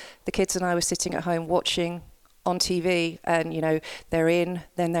the kids and I were sitting at home watching on TV and, they're in,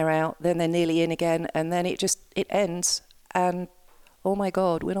 then they're out, then they're nearly in again. And then it ends. And, oh my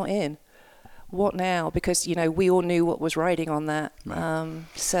God, we're not in. What now? Because, we all knew what was riding on that. Right.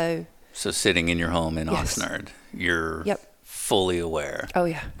 So sitting in your home in Oxnard, you're fully aware. Oh,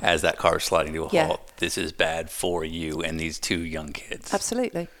 yeah. As that car is sliding to a halt, this is bad for you and these two young kids.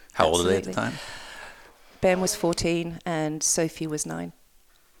 Absolutely. How old are they at the time? Ben was 14 and Sophie was 9.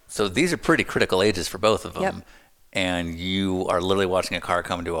 So these are pretty critical ages for both of them. Yep. And you are literally watching a car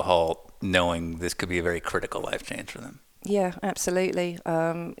come to a halt knowing this could be a very critical life change for them. Yeah, absolutely.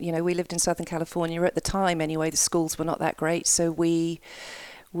 We lived in Southern California at the time anyway. The schools were not that great, so we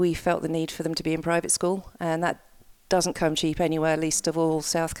felt the need for them to be in private school, and that doesn't come cheap anywhere, least of all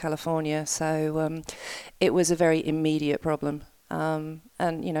South California. So it was a very immediate problem, and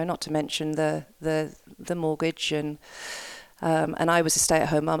not to mention the mortgage and I was a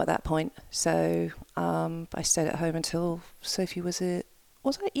stay-at-home mum at that point. So I stayed at home until Sophie was I?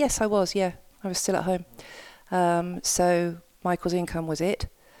 Yes, I was. Yeah, I was still at home. So Michael's income was it.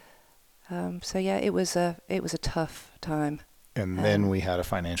 So yeah, it was a tough time. And then we had a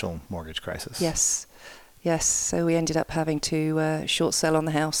financial mortgage crisis. Yes. So we ended up having to short sell on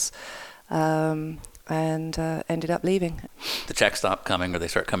the house, and ended up leaving. The checks stop coming, or they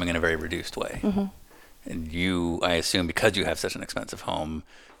start coming in a very reduced way. Mm-hmm. And you, I assume, because you have such an expensive home,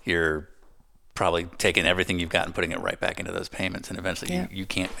 you're probably taking everything you've got and putting it right back into those payments, and eventually you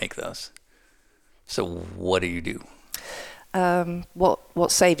can't make those. So what do you do?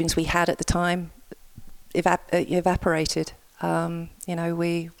 What savings we had at the time evaporated.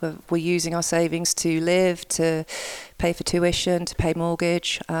 We were using our savings to live, to pay for tuition, to pay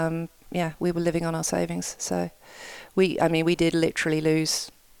mortgage. We were living on our savings. So we did literally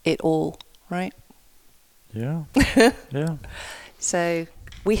lose it all, right? Yeah. Yeah. So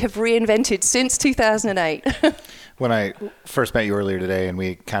we have reinvented since 2008. When I first met you earlier today and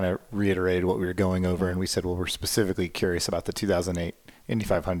we kind of reiterated what we were going over and we said, well, we're specifically curious about the 2008 Indy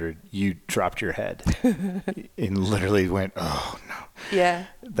 500, you dropped your head and literally went, oh, no. Yeah.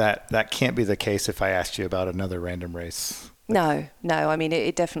 That can't be the case if I asked you about another random race. No. I mean,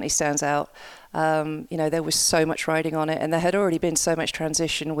 it definitely stands out. There was so much riding on it and there had already been so much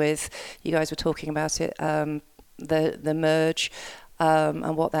transition with, you guys were talking about it, the merge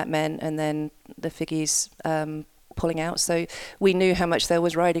and what that meant, and then the Figgies pulling out. So we knew how much there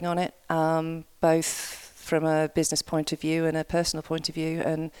was riding on it, both from a business point of view and a personal point of view.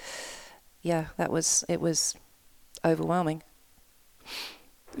 And yeah, it was overwhelming.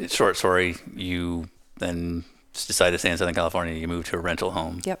 Short story, you then decided to stay in Southern California. You moved to a rental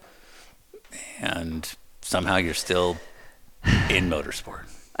home. Yep. And somehow you're still in motorsport.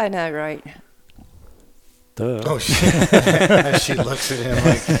 I know, right? Duh. Oh, shit. She looks at him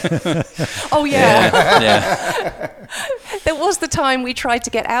like, Oh, yeah. Yeah. There was the time we tried to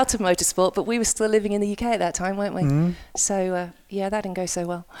get out of motorsport, but we were still living in the UK at that time, weren't we? Mm-hmm. So, yeah, that didn't go so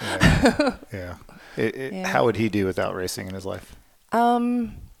well. yeah. Yeah. How would he do without racing in his life? I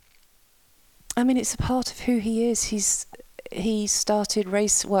mean, it's a part of who he is. He started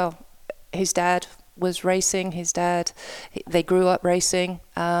race. Well, his dad was racing. They grew up racing.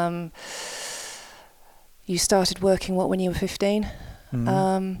 You started working when you were 15,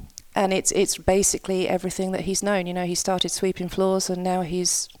 and it's basically everything that he's known. You know, he started sweeping floors, and now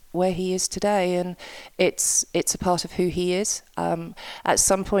he's where he is today, and it's a part of who he is. At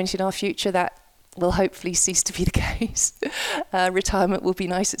some point in our future, that will hopefully cease to be the case. Retirement will be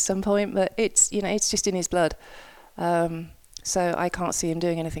nice at some point, but it's just in his blood. So I can't see him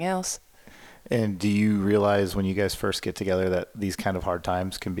doing anything else. And do you realize when you guys first get together that these kind of hard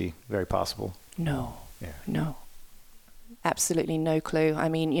times can be very possible? No. Yeah. No. Absolutely no clue. I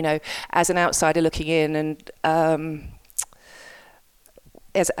mean, you know, as an outsider looking in, and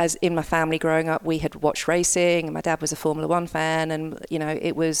as in my family growing up, we had watched racing, and my dad was a Formula One fan, and you know,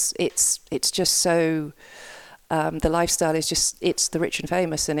 it's just so. The lifestyle is it's the rich and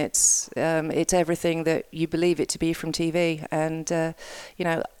famous, and it's everything that you believe it to be from TV. And you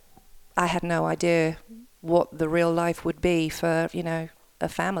know, I had no idea what the real life would be for, you know, a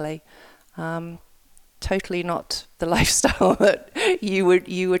family. Totally not the lifestyle that you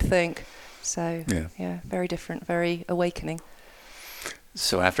would think. So yeah, very different, very awakening.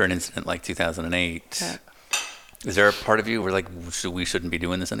 So after an incident like 2008, is there a part of you where like we shouldn't be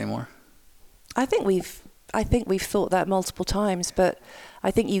doing this anymore? I think we've thought that multiple times, but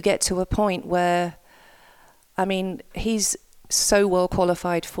I think you get to a point where, I mean, he's so well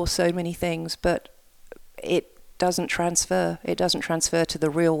qualified for so many things, but it doesn't transfer. It doesn't transfer to the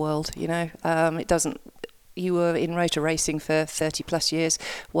real world, you know. It doesn't. You were in motor racing for 30 plus years.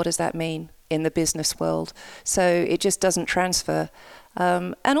 What does that mean in the business world? So it just doesn't transfer.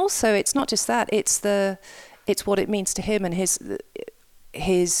 And also, it's not just that. It's what it means to him and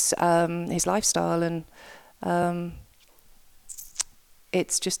his lifestyle, and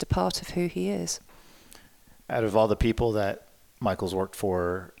it's just a part of who he is. Out of all the people that Michael's worked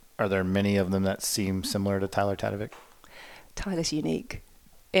for, are there many of them that seem similar to Tyler Tadevic? Tyler's unique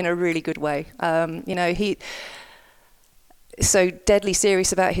in a really good way. You know, he's so deadly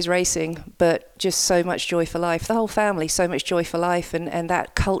serious about his racing, but just so much joy for life. The whole family, so much joy for life, and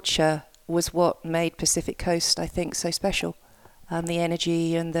that culture was what made Pacific Coast, I think, so special. The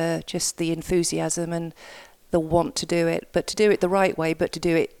energy and the enthusiasm and the want to do it, but to do it the right way, but to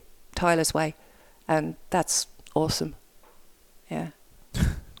do it Tyler's way. And that's awesome. Yeah.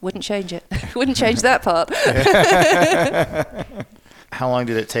 Wouldn't change it. Wouldn't change that part. How long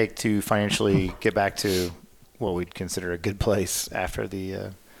did it take to financially get back to what we'd consider a good place after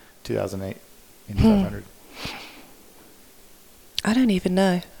the 2008 Indy 500? I don't even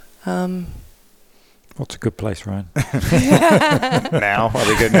know. What's a good place, Ryan? Now? Are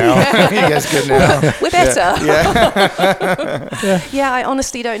we good now? You guys good now? We're better. Yeah. Yeah, I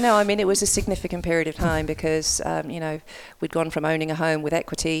honestly don't know. I mean, it was a significant period of time because, you know, we'd gone from owning a home with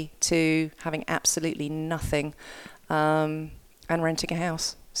equity to having absolutely nothing and renting a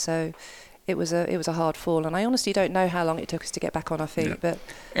house. So it was a hard fall, and I honestly don't know how long it took us to get back on our feet. But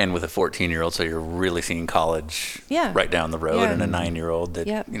and with a 14-year-old, so you're really seeing college right down the road, and a 9-year-old that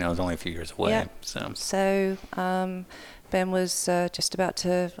you know is only a few years away. So Ben was just about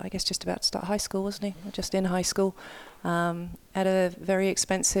to start high school, wasn't he? Just in high school, at a very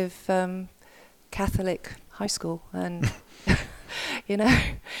expensive Catholic high school, and you know,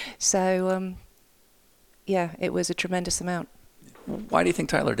 so yeah, it was a tremendous amount. Why do you think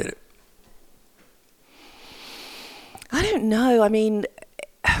Tyler did it? I don't know. I mean,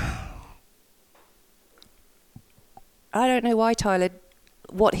 I don't know why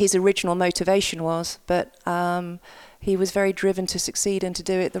what his original motivation was, but he was very driven to succeed and to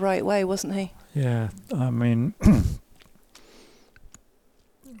do it the right way, wasn't he? Yeah, I mean,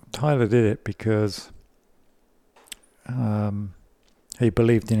 Tyler did it because he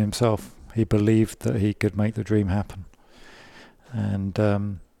believed in himself. He believed that he could make the dream happen. And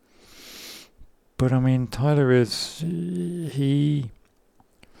but I mean, Tyler is he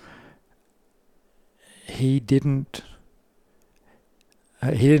didn't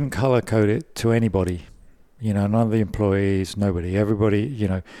color code it to anybody, you know, none of the employees, nobody, everybody, you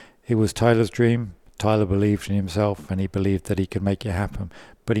know, it was Tyler's dream. Tyler believed in himself, and he believed that he could make it happen,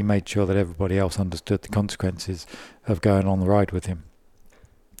 but he made sure that everybody else understood the consequences of going on the ride with him.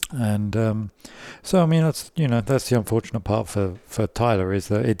 And so I mean, that's the unfortunate part for Tyler, is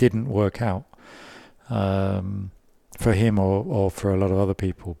that it didn't work out. for him or for a lot of other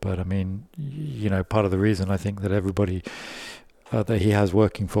people. But I mean, part of the reason I think that everybody that he has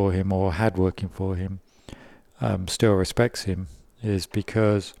working for him or had working for him still respects him is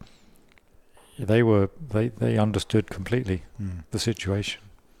because they understood completely the situation.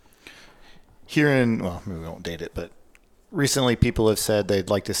 Maybe we won't date it, but recently people have said they'd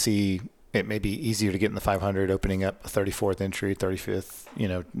like to see it may be easier to get in the 500, opening up a 34th entry, 35th,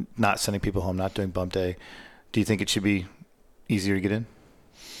 not sending people home, not doing bump day. Do you think it should be easier to get in?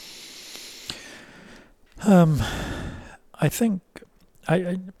 I think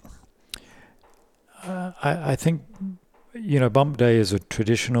I think bump day is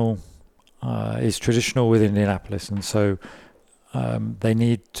traditional with Indianapolis, and so they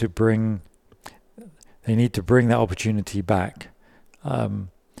need to bring that opportunity back.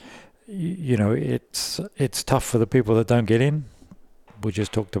 It's tough for the people that don't get in. We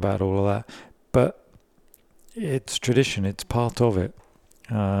just talked about all of that, but it's tradition. It's part of it.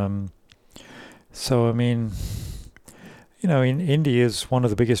 So I mean, Indy is one of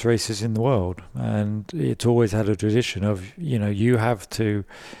the biggest races in the world, and it's always had a tradition of you have to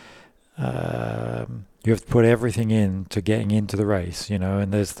put everything in to getting into the race.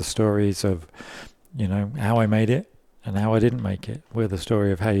 And there's the stories of how I made it and how I didn't make it. We're the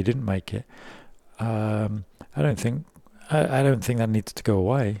story of how you didn't make it. I don't think that needs to go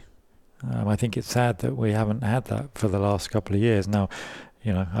away. I think it's sad that we haven't had that for the last couple of years. Now,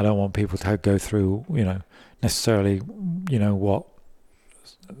 I don't want people to go through, necessarily, what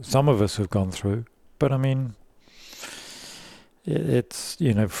some of us have gone through. But I mean, it's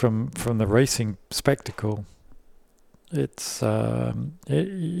from the racing spectacle, it's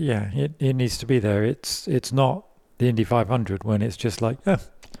it needs to be there. It's not the Indy 500 when it's just like, I'm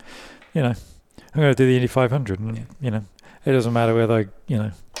going to do the Indy 500, and it doesn't matter whether I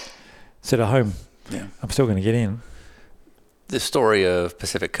sit at home. Yeah, I'm still going to get in. The story of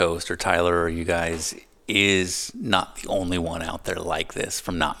Pacific Coast or Tyler or you guys is not the only one out there like this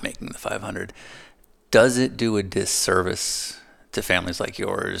from not making the 500. Does it do a disservice to families like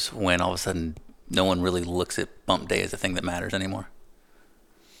yours when all of a sudden no one really looks at bump day as a thing that matters anymore?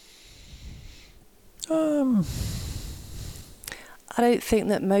 I don't think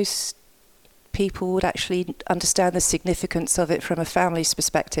that most people would actually understand the significance of it from a family's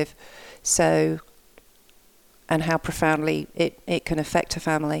perspective. And how profoundly it can affect a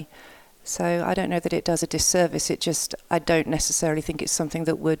family. So I don't know that it does a disservice. I don't necessarily think it's something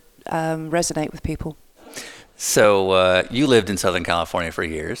that would resonate with people. So you lived in Southern California for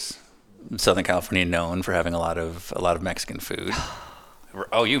years. Southern California known for having a lot of Mexican food.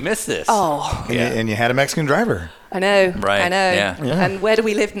 Oh, you missed this. Oh. And you had a Mexican driver. I know. Right. I know. Yeah. And where do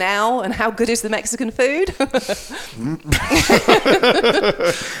we live now? And how good is the Mexican food?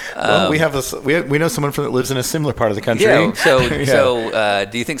 Well, we know someone that lives in a similar part of the country. Yeah. So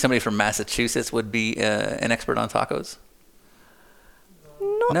do you think somebody from Massachusetts would be an expert on tacos?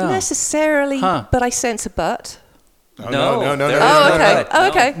 Not necessarily, but I sense a but. No. Oh,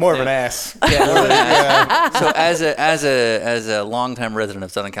 okay. More of an ass. Yeah. So as a longtime resident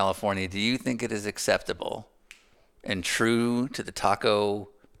of Southern California, do you think it is acceptable and true to the taco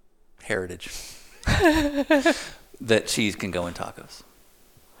heritage that cheese can go in tacos?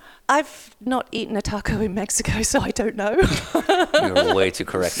 I've not eaten a taco in Mexico, so I don't know. You're way too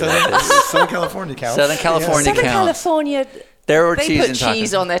correct about this. Southern California counts. Southern California counts. California. They put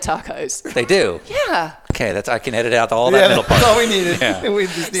cheese on their tacos. They do? Yeah. Okay, I can edit out all that middle part. That's all we needed. Yeah. We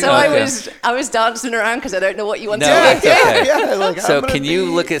just needed I was dancing around because I don't know what you want to do. do. Okay. So can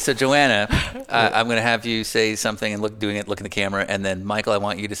you look at, Joanna, I'm going to have you say something and look in the camera, and then Michael, I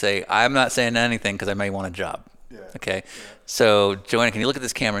want you to say, I'm not saying anything because I may want a job. Yeah. Okay? Yeah. So Joanna, can you look at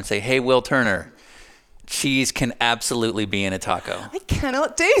this camera and say, hey, Will Turner, cheese can absolutely be in a taco. I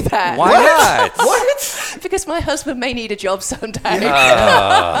cannot do that. Why not? What? Because my husband may need a job someday.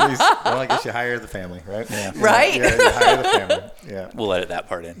 Well, I guess you hire the family, right? Yeah. Right? Yeah, you hire the family. Yeah. We'll edit that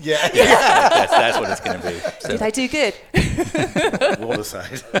part in. Yeah. That's what it's going to be. So. Did I do good? We'll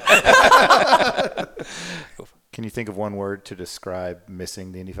decide. Can you think of one word to describe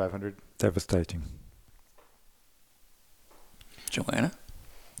missing the Indy 500? Devastating. Joanna?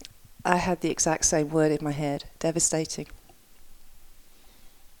 I had the exact same word in my head. Devastating.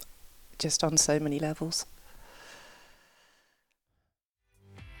 Just on so many levels.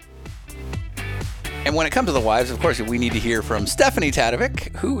 And when it comes to the wives, of course, we need to hear from Stephanie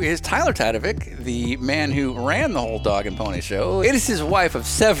Tadevic, who is Tyler Tadevic, the man who ran the whole Dog and Pony Show. It is his wife of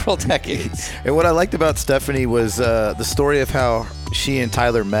several decades. And what I liked about Stephanie was the story of how she and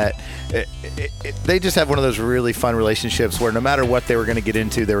Tyler met, they just have one of those really fun relationships where no matter what they were going to get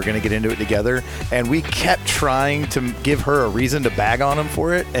into, they were going to get into it together. And we kept trying to give her a reason to bag on him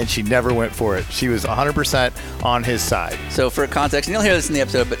for it, and she never went for it. She was 100% on his side. So for context, and you'll hear this in the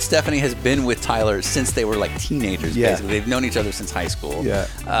episode, but Stephanie has been with Tyler since they were like teenagers, basically. They've known each other since high school. Yeah.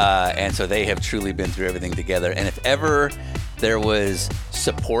 And so they have truly been through everything together. And if ever there was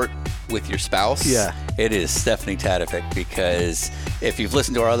support with your spouse, it is Stephanie Tadevic, because if you've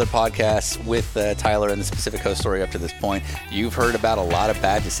listened to our other podcasts with Tyler and the Pacific Coast story up to this point, you've heard about a lot of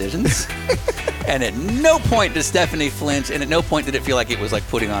bad decisions. And at no point does Stephanie flinch, and at no point did it feel like it was like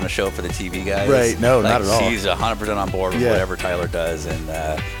putting on a show for the TV guys. Right, no, like, not at all. She's 100% on board with whatever Tyler does, and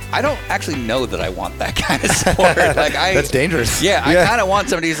I don't actually know that I want that kind of support. That's dangerous. Yeah, I kind of want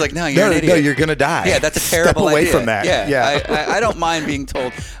somebody who's like, no, you're an idiot. No, you're going to die. Yeah, that's a terrible Step away idea. from that. Yeah. I don't mind being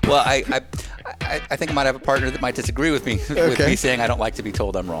told. Well, I think I might have a partner that might disagree with me with me saying I don't like to be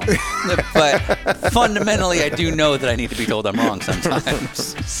told I'm wrong. But fundamentally, I do know that I need to be told I'm wrong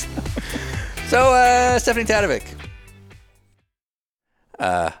sometimes. So, Stephanie Tadevic.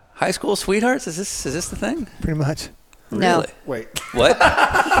 High school sweethearts? Is this the thing? Pretty much. No. Really? Wait. What?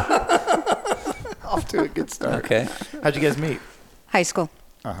 Off to a good start. Okay. How'd you guys meet? High school.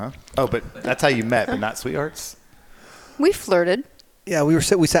 Uh-huh. Oh, but that's how you met, but not sweethearts? We flirted. Yeah, we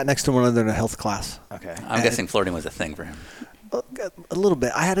sat next to one another in a health class. Okay. I'm guessing flirting was a thing for him. A little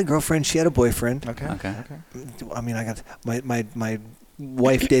bit. I had a girlfriend. She had a boyfriend. Okay. I mean, I got my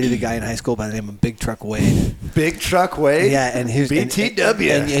wife dated a guy in high school by the name of Big Truck Wade. Big Truck Wade? Yeah, and his BTW.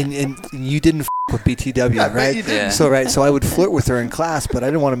 And you didn't with BTW, right? You did. Yeah. So I would flirt with her in class, but I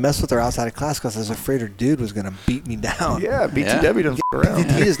didn't want to mess with her outside of class because I was afraid her dude was going to beat me down. Yeah, BTW doesn't f around.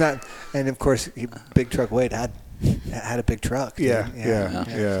 He is not. And of course, Big Truck Wade had a big truck. Yeah.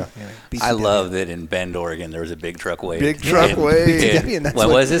 BTW. I love that in Bend, Oregon, there was a Big Truck Wade. Big Truck Wade. BTW, and that's When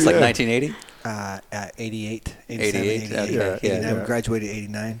what- was this? Like 1980? 88, 88, 88, okay, 89. yeah. We graduated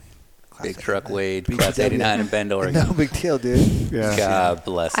 89. Big Truck Wade, BTW. class 89 in Bend, Oregon. No big deal, dude. Yeah. God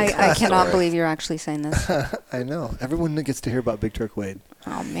bless it. I cannot believe you're actually saying this. I know. Everyone gets to hear about Big Truck Wade.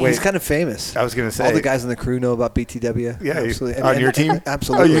 Oh, man. He's kind of famous. I was going to say. All the guys on the crew know about BTW. Yeah, absolutely. on your team?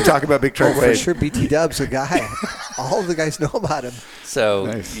 Absolutely. Oh, you talk about Big Truck For Wade. sure, BT Dub's a guy. All the guys know about him. So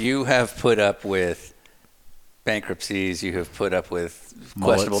Nice. you have put up with bankruptcies, you have put up with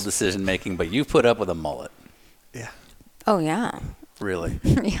questionable decision making, but you've put up with a mullet. Yeah. Oh, yeah. Really?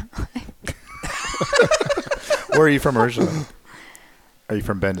 Yeah. Where are you from originally? Are you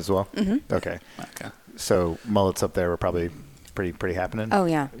from Bend as well? Mm-hmm. Okay. Okay. So mullets up there were probably pretty happening? Oh,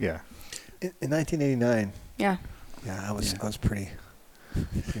 yeah. Yeah. In 1989. Yeah. Yeah, I was pretty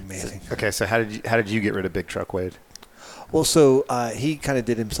amazing. Okay, so how did you get rid of Big Truck Wade? Well, so he kind of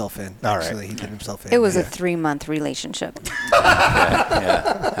did himself in. All right. Actually, he did himself in. It was a 3-month relationship.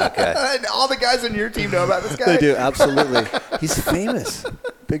 Yeah. Okay. And all the guys on your team know about this guy? They do, absolutely. He's famous.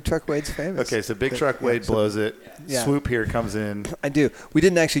 Big Truck Wade's famous. Okay, so Big Truck Wade blows it. Yeah. Swoop here comes in. I do. We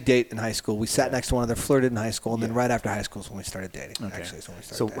didn't actually date in high school. We sat next to one another, flirted in high school, and then right after high school is when we started dating. Okay. Actually, is when we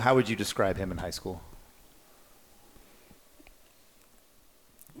started So dating. how would you describe him in high school?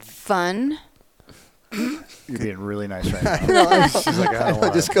 Fun. You're being really nice right now. She's like, I don't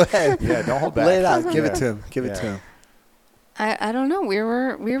want Just go ahead. Yeah, don't hold back. Lay it out. Give Yeah. it to him. Give it to Yeah. him. I don't know. We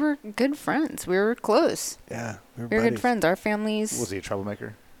were good friends. We were close. Yeah. We were We were good buddies. friends. Our families. Was he a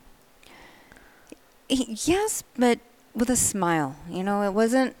troublemaker? Yes, but with a smile. You know, it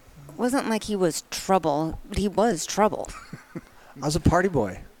wasn't like he was trouble. But he was trouble. I was a party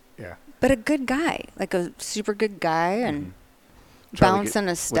boy. Yeah. But a good guy, like a super good guy, and Charlie, bouncing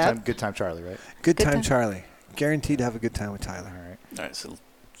a what step. time- Good time Charlie, right? Good Good time, time. Charlie. Guaranteed to have a good time with Tyler. All right. All right, so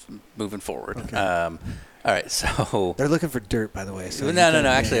moving forward. Okay. All right, so They're looking for dirt, by the way. So no.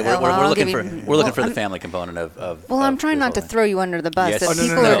 Actually, Yeah, well, we're I'll looking give for you- we're looking well, for the I'm- family component of. Well, I'm of trying the not to whole throw you under the bus. Yes. If Oh, no,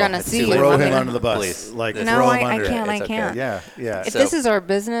 people no. are going to It's see too you, late. Throw I'm him gonna- under the bus. Please. Like, No, throw him I under it. can't. I It's okay. can't. Yeah. If So- this is our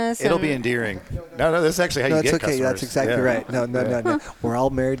business, It'll and be endearing. No, this is actually how No, you it's get okay. customers. That's exactly Yeah. right. No. We're all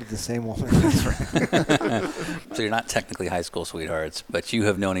married to the same woman. That's right. So you're not technically high school sweethearts, but you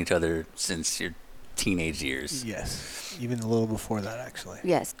have known each other since your teenage years. Yes. Even a little before that, actually.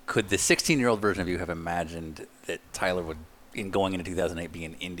 yes, Could the 16-year-old version of you have imagined that Tyler would, in going into 2008, be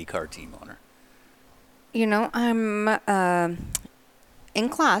an IndyCar team owner? you know, I'm in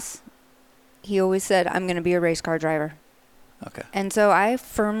class. He always said, "I'm going to be a race car driver," Okay. and so I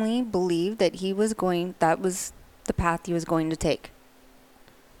firmly believed that he was going. That was the path he was going to take.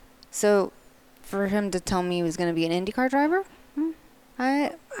 So, for him to tell me he was going to be an IndyCar driver,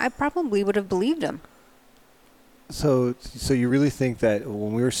 I probably would have believed him. So you really think that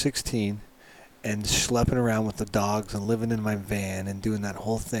when we were 16 and schlepping around with the dogs and living in my van and doing that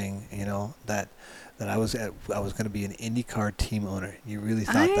whole thing, that I was going to be an IndyCar team owner. You really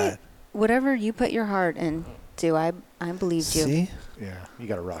thought that? Whatever you put your heart into, I believed you. See? Yeah, you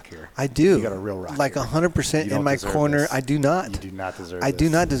got a rock here. I do. You got a real rock. Like here. 100% in my corner. This. I do not. You do not deserve. I do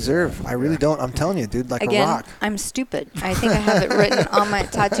not deserve. I really don't. I'm telling you, dude. Like Again, a rock. I'm stupid. I think I have it written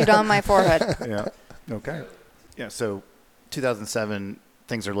tattooed on my forehead. Yeah. Okay. Yeah. So, 2007,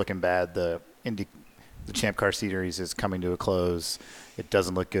 things are looking bad. The Champ Car Series is coming to a close. It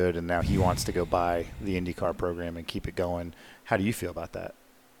doesn't look good, and now he wants to go buy the IndyCar program and keep it going. How do you feel about that?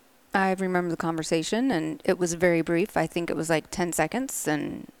 I remember the conversation, and it was very brief. I think it was like 10 seconds,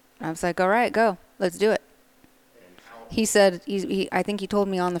 and I was like, all right, go. Let's do it. He said, I think he told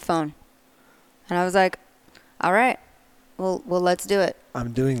me on the phone. And I was like, all right, well, let's do it.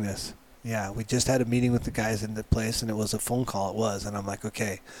 I'm doing this. Yeah, we just had a meeting with the guys in the place, and it was a phone call. It was, and I'm like,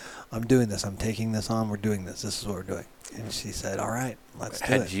 okay, I'm doing this. I'm taking this on. We're doing this. This is what we're doing. And she said, all right, let's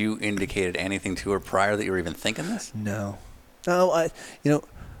do it. Had you indicated anything to her prior that you were even thinking this? No,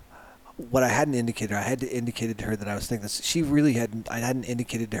 what I hadn't indicated, I had indicated to her that I was thinking this. She really hadn't. I hadn't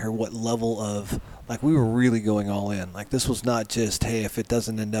indicated to her what level of, like, we were really going all in. Like, this was not just, hey, if it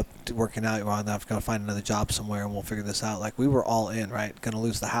doesn't end up working out, well, I'm going to find another job somewhere and we'll figure this out. Like, we were all in, right? Going to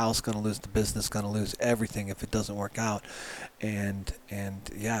lose the house, going to lose the business, going to lose everything if it doesn't work out. And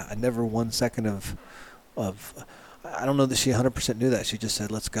yeah, I never 1 second of I don't know that she 100% knew that. She just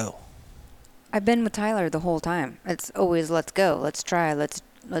said, let's go. I've been with Tyler the whole time. It's always, let's go, let's try, let's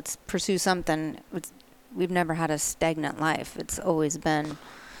pursue something. We've never had a stagnant life. It's always been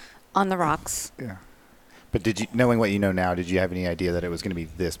on the rocks. Yeah. But knowing what you know now, did you have any idea that it was going to be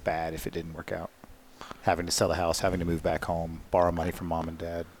this bad if it didn't work out? Having to sell a house, having to move back home, borrow money from mom and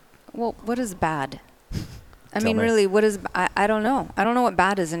dad. Well, what is bad? I mean, really, what is? I don't know. I don't know what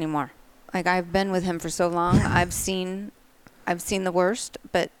bad is anymore. Like, I've been with him for so long. I've seen the worst,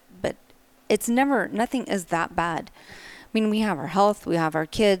 but it's nothing is that bad. I mean, we have our health, we have our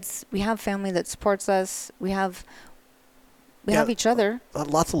kids, we have family that supports us, we have each other.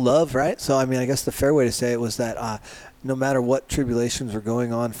 Lots of love, right? So, I mean, I guess the fair way to say it was that no matter what tribulations are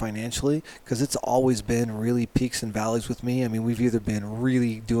going on financially, because it's always been really peaks and valleys with me. I mean, we've either been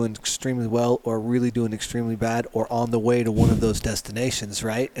really doing extremely well or really doing extremely bad or on the way to one of those destinations,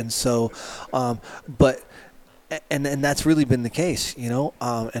 right? And so, And that's really been the case,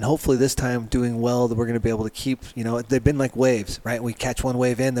 and hopefully this time doing well that we're going to be able to keep, they've been like waves, right? We catch one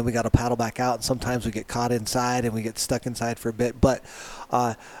wave in, then we got to paddle back out, and sometimes we get caught inside and we get stuck inside for a bit. But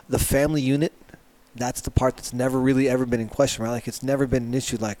the family unit, that's the part that's never really ever been in question, right? Like, it's never been an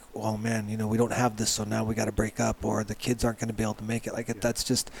issue like, oh man, we don't have this, so now we got to break up, or the kids aren't going to be able to make it. Like, that's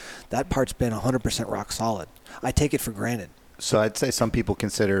just, that part's been 100% rock solid. I take it for granted. So I'd say some people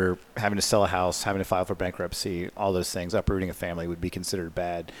consider having to sell a house, having to file for bankruptcy, all those things, uprooting a family would be considered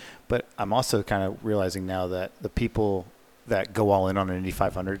bad. But I'm also kind of realizing now that the people that go all in on an Indy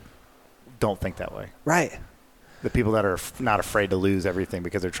 500 don't think that way. Right. The people that are not afraid to lose everything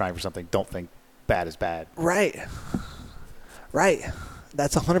because they're trying for something don't think bad is bad. Right.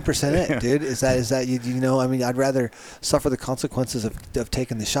 That's 100% it, dude. Is that I mean, I'd rather suffer the consequences of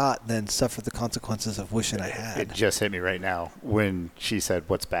taking the shot than suffer the consequences of wishing I had. It just hit me right now when she said,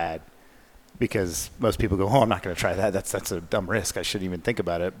 what's bad? Because most people go, oh, I'm not going to try that. That's a dumb risk. I shouldn't even think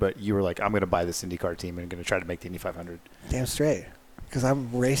about it. But you were like, I'm going to buy this IndyCar team and I'm going to try to make the Indy 500. Damn straight. Because I'm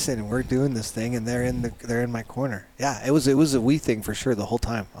racing and we're doing this thing and they're in my corner. Yeah, it was a we thing for sure the whole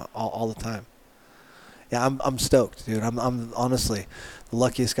time, all the time. Yeah, I'm stoked, dude. I'm honestly the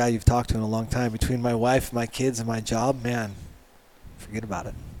luckiest guy you've talked to in a long time. Between my wife, my kids, and my job, man, forget about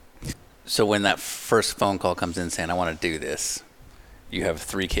it. So when that first phone call comes in saying, I want to do this, you have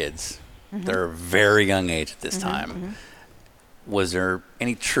 3 kids. Mm-hmm. They're a very young age at this time. Mm-hmm. Was there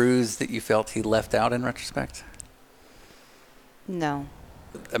any truths that you felt he left out in retrospect? No.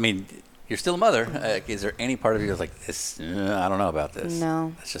 I mean, you're still a mother. Is there any part of you that's like, this? I don't know about this.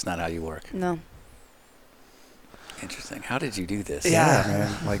 No. That's just not how you work. No. Interesting. How did you do this? Yeah,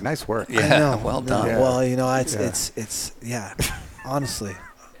 man. Like, nice work. Yeah, I know. Well done. Yeah. Well, it's honestly.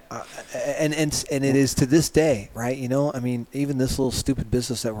 And it is to this day, right? I mean, even this little stupid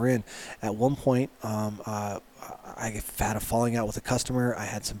business that we're in, at one point, I had a falling out with a customer. I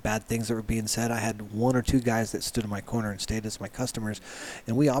had some bad things that were being said. I had 1 or 2 guys that stood in my corner and stayed as my customers,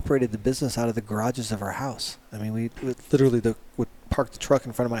 and we operated the business out of the garages of our house. I mean, we literally would park the truck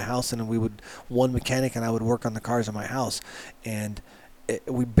in front of my house, and one mechanic and I would work on the cars in my house, and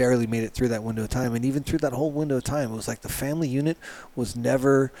we barely made it through that window of time. And even through that whole window of time, it was like the family unit was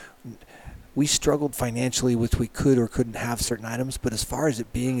never we struggled financially, which we could or couldn't have certain items. But as far as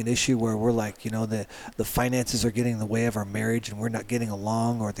it being an issue where we're like, you know, the finances are getting in the way of our marriage and we're not getting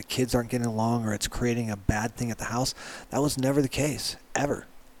along, or the kids aren't getting along, or it's creating a bad thing at the house, that was never the case, ever.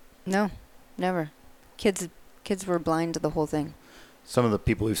 No, never. Kids were blind to the whole thing. Some of the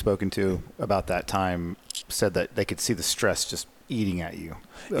people we've spoken to about that time said that they could see the stress just eating at you.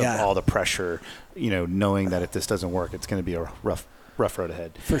 Yeah. All the pressure, you know, knowing that if this doesn't work, it's going to be a rough road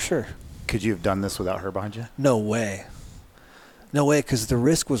ahead. For sure. Could you have done this without her behind you? No way. No way, because the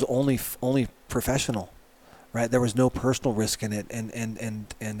risk was only professional, right? There was no personal risk in it, and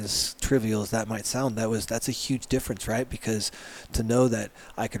as trivial as that might sound, that's a huge difference, right? Because to know that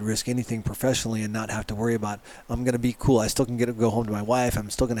I could risk anything professionally and not have to worry about, I'm going to be cool, I still can go home to my wife, I'm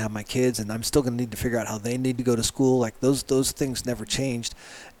still going to have my kids, and I'm still going to need to figure out how they need to go to school. Like those things never changed,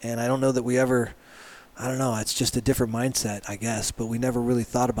 and I don't know that we ever. I don't know. It's just a different mindset, I guess. But we never really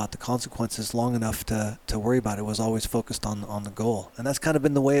thought about the consequences long enough to worry about it. It was always focused on the goal. And that's kind of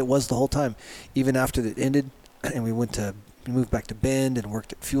been the way it was the whole time. Even after it ended and we moved back to Bend and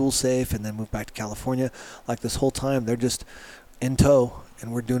worked at Fuel Safe and then moved back to California. Like this whole time, they're just in tow.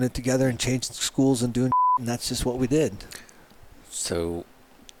 And we're doing it together and changing schools and doing and that's just what we did. So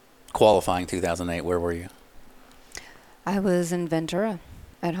qualifying 2008, where were you? I was in Ventura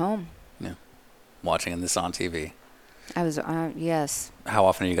at home. Yeah. Watching this on TV. I was, yes. How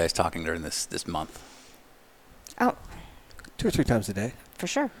often are you guys talking during this month? Oh, 2 or 3 times a day. for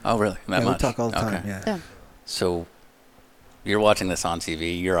sure. Oh, really? That much? We talk all the time, Okay. yeah. So you're watching this on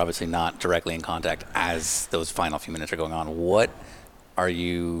TV. You're obviously not directly in contact as those final few minutes are going on. What are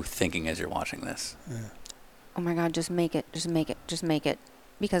you thinking as you're watching this? Yeah. Oh my God, just make it, just make it, just make it.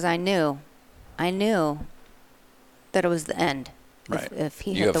 Because I knew that it was the end. Right. If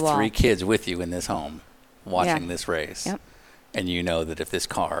he you hit have the wall. 3 kids with you in this home watching Yeah. this race. Yep. And you know that if this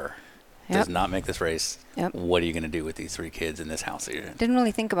car Yep. does not make this race, Yep. what are you going to do with these 3 kids in this house that you're in? Didn't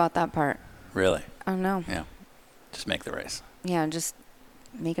really think about that part. Really? Oh no. Yeah. Just make the race. Yeah, just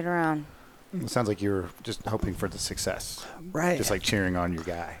make it around. It sounds like you're just hoping for the success. Right. Just like cheering on your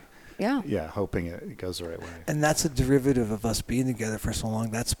guy. Yeah. Yeah, hoping it goes the right way. And that's a derivative of us being together for so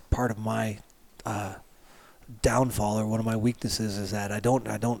long. That's part of my downfall, or one of my weaknesses, is that I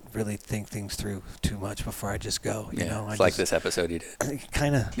don't really think things through too much before I just go. You know, it's like this episode you did.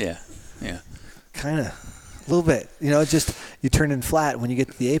 Kind of. Yeah. Kind of. A little bit. You know, just you turn in flat when you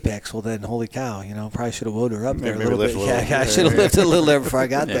get to the apex. Well, then, holy cow, you know, probably should have wound her up there Maybe a little lift bit. a little. Yeah, I should have lifted a little there before I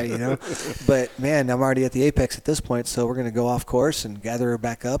got there, you know. But, man, I'm already at the apex at this point, so we're going to go off course and gather her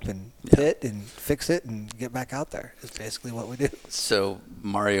back up and pit and fix it and get back out there. It's basically what we do. So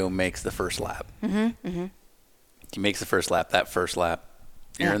Mario makes the first lap. Mm-hmm. Mm-hmm. He makes the first lap. That first lap,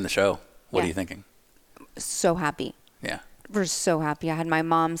 you're in the show. What are you thinking? So happy. Yeah. We're so happy. I had my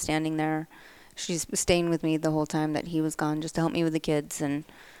mom standing there. She's staying with me the whole time that he was gone, just to help me with the kids. And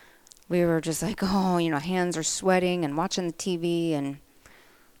we were just like, oh, you know, hands are sweating and watching the TV and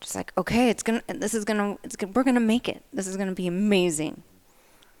just like, okay, we're gonna make it. This is gonna be amazing.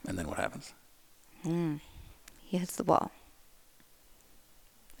 And then what happens? He hits the wall.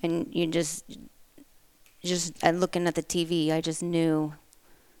 And you just looking at the TV, I just knew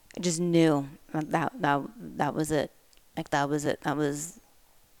that was it. Like that was it. That was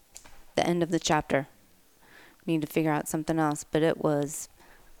the end of the chapter. We need to figure out something else, but it was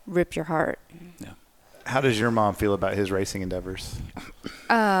rip your heart. Yeah. How does your mom feel about his racing endeavors?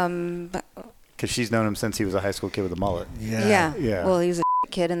 Because she's known him since he was a high school kid with a mullet. Yeah. Yeah. Well, he was a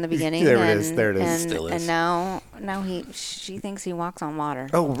kid in the beginning. There it is. And, Still is. And now she thinks he walks on water.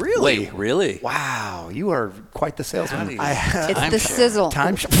 Oh, really? Wait, really? Wow, you are quite the salesman. It's the sizzle.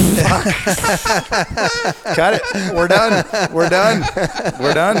 Cut it. We're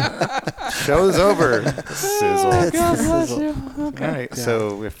done. Show's over. Sizzle. All right.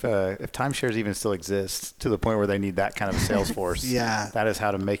 So if timeshares even still exist to the point where they need that kind of a sales force, that is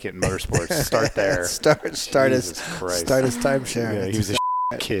how to make it in motorsports. Start there. Start as timeshare. Yeah, he was a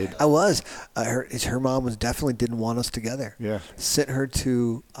kid. I was. Her mom definitely didn't want us together. Yeah. Sent her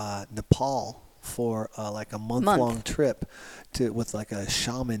to Nepal for like a month-long trip with like a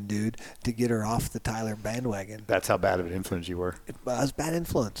shaman dude to get her off the Tyler bandwagon. That's how bad of an influence you were. I was bad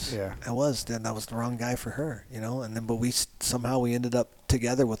influence. Yeah. I was. Then I was the wrong guy for her, you know. And then, but we ended up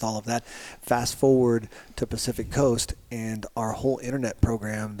together with all of that. Fast forward to Pacific Coast, and our whole internet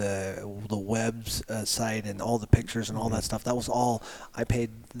program, the web's site, and all the pictures and all that stuff. That was all. I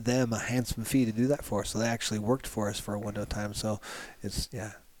paid them a handsome fee to do that for us. So they actually worked for us for a window of time. So it's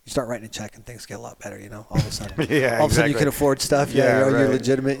You start writing a check and things get a lot better, all of a sudden. Yeah, all of a sudden you exactly. can afford stuff. Yeah, You're right.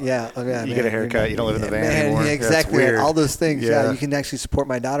 legitimate. Yeah. Oh, yeah, You man, get a haircut. You don't live in the van man, anymore. Yeah, Yeah, it's exactly. weird. All those things. Yeah. Yeah. You can actually support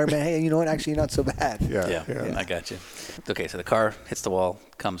my daughter, man. Hey, you know what? Actually, you're not so bad. Yeah. I got you. Okay, so the car hits the wall,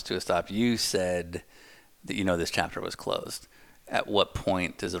 comes to a stop. You said that this chapter was closed. At what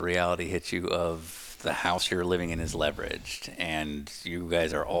point does the reality hit you of the house you're living in is leveraged and you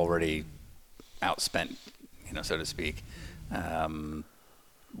guys are already outspent, so to speak?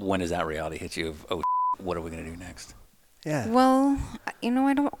 When does that reality hit you of, oh, what are we going to do next? Yeah. Well,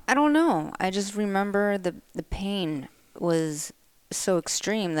 I don't know. I just remember the pain was so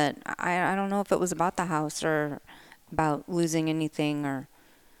extreme that I don't know if it was about the house or about losing anything, or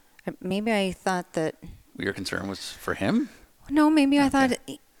maybe I thought that. Your concern was for him? No, maybe I thought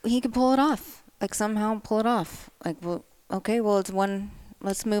he could pull it off, like somehow pull it off. Like, well, okay, well, it's one.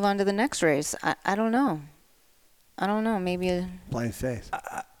 Let's move on to the next race. I don't know. Maybe Blind faith.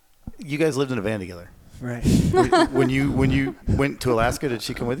 You guys lived in a van together. Right. when you went to Alaska, did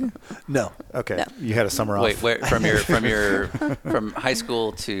she come with you? No. Okay. No. You had a summer off. Wait, from high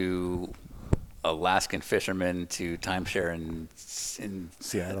school to Alaskan fisherman to timeshare in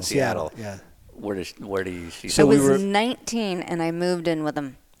Seattle. Yeah. Where do you see? So I we was were 19 and I moved in with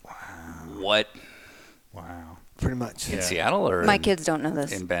him. What? Wow. pretty much. In Seattle or My kids don't know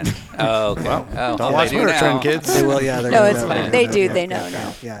this. in Bend? Oh, okay. Well, Oh, don't they watch do MotorTrend, now. kids. They will, yeah. They're No, gonna it's know. fine. They do. They know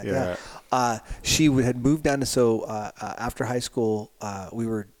now. Yeah. She had moved down to, after high school,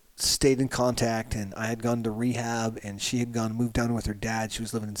 we stayed in contact, and I had gone to rehab, and she had moved down with her dad. She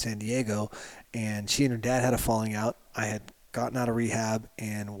was living in San Diego, and she and her dad had a falling out. I had gotten out of rehab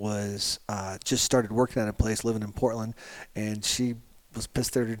and was just started working at a place living in Portland, and she was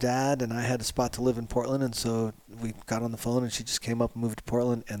pissed at her dad, and I had a spot to live in Portland, and so we got on the phone, and she just came up and moved to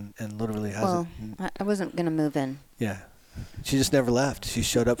Portland, and literally hasn't. Well, I wasn't going to move in. Yeah. She just never left. She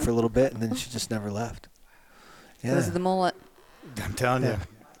showed up for a little bit, and then she just never left. Yeah. It was the mullet. I'm telling you.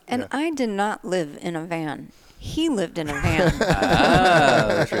 And I did not live in a van. He lived in a van.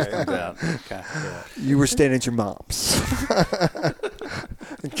 The truth comes out. Okay. You were staying at your mom's.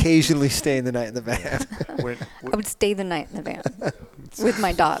 Occasionally staying the night in the van. I would stay the night in the van with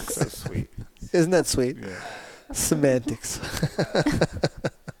my dogs. So sweet. Isn't that sweet? Yeah. Semantics.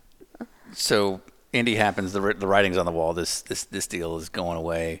 So Indy happens. The writing's on the wall. This deal is going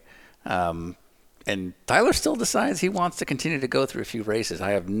away. And Tyler still decides he wants to continue to go through a few races.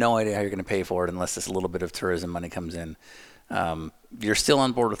 I have no idea how you're going to pay for it unless this little bit of tourism money comes in. You're still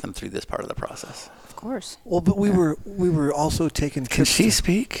on board with him through this part of the process. Of course. Well, but we were also taking Can trips. she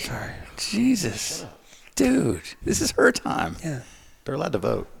speak? Sorry. Jesus. Dude, this is her time. Yeah. They're allowed to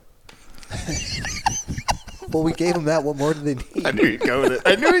vote. Well, we gave them that. What more do they need? I knew you'd go with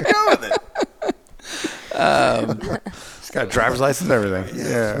it. He's got a driver's license and everything.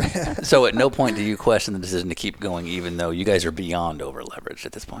 Yeah. So at no point do you question the decision to keep going, even though you guys are beyond over-leveraged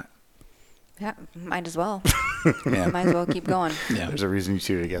at this point? Yeah, might as well. Yeah. Might as well keep going. Yeah. There's a reason you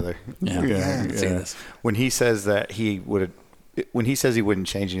two are together. Yeah. Yeah. See this. When he says that he wouldn't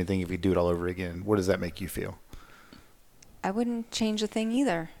change anything if he'd do it all over again, what does that make you feel? I wouldn't change a thing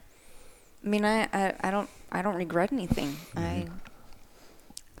either. I mean, I don't regret anything. I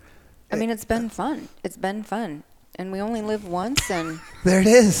mean, it's been fun. It's been fun. And we only live once, and There it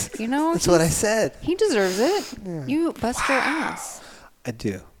is. you know, That's what I said. he deserves it. You bust your ass. I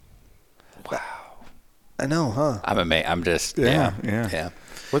do. Wow. I know, huh? I'm amazed. I'm just, Yeah, yeah. yeah. Yeah.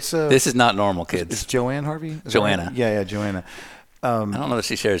 What's This is not normal, It's kids. Joanna Harvey? Is that Joanna. right? Yeah, Joanna. I don't know if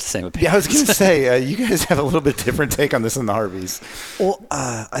she shares the same opinion. Yeah, I was going to say, you guys have a little bit different take on this than the Harveys. Well,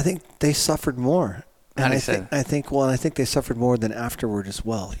 I think they suffered more. How do you I say think I think they suffered more than afterward as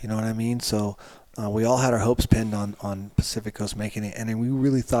well. You know what I mean? So we all had our hopes pinned on Pacific Coast making it, and we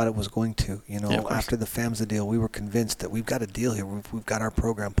really thought it was going to. You know, Yeah, of course. after the FAMSA deal, we were convinced that we've got a deal here. We've got our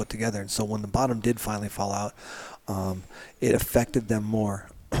program put together. And so when the bottom did finally fall out, it affected them more.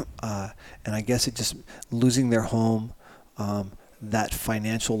 And I guess it just losing their home, that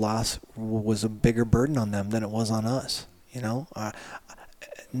financial loss was a bigger burden on them than it was on us. You know,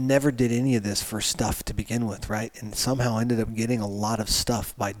 never did any of this for stuff to begin with, right? And somehow ended up getting a lot of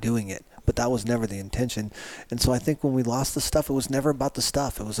stuff by doing it. But that was never the intention. And so I think when we lost the stuff, it was never about the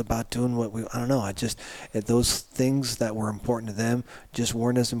stuff. It was about doing I don't know. Those things that were important to them just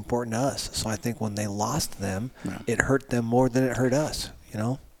weren't as important to us. So I think when they lost them, it hurt them more than it hurt us, you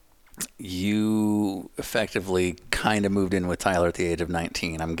know? You effectively kind of moved in with Tyler at the age of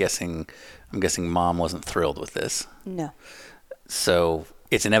 19. I'm guessing mom wasn't thrilled with this. No. So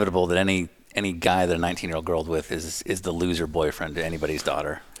it's inevitable that any guy that a 19-year-old girl with is the loser boyfriend to anybody's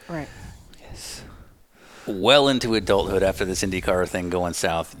daughter. Right. Yes. well into adulthood after this IndyCar thing going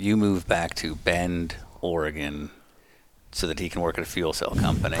south, you move back to Bend, Oregon, so that he can work at a fuel cell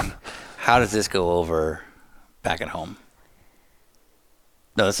company. How does this go over back at home?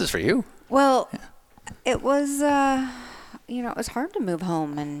 No, this is for you. Well, it was, it was hard to move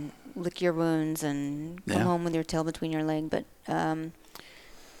home and lick your wounds and come home with your tail between your legs. But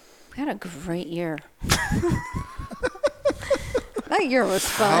we had a great year. That year was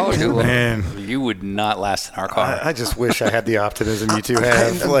fun. Man, you would not last in our car. I just wish I had the optimism you two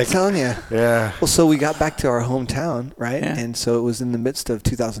have. I'm telling you. Yeah. Well, so we got back to our hometown, right? Yeah. And so it was in the midst of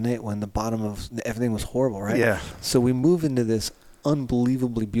 2008 when the bottom of everything was horrible, right? Yeah. So we moved into this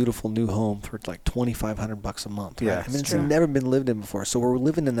unbelievably beautiful new home for like $2,500 a month. Right? Yeah, I mean, it's true. never been lived in before. So we're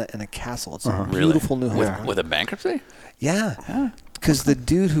living in a castle. It's a Really? beautiful new home. Yeah. With a bankruptcy? Yeah. Because the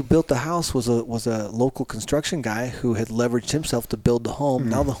dude who built the house was a local construction guy who had leveraged himself to build the home.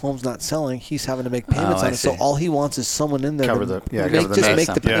 Now the home's not selling. He's having to make payments I on it. So see. all he wants is someone in there Cover to the- yeah, cover the make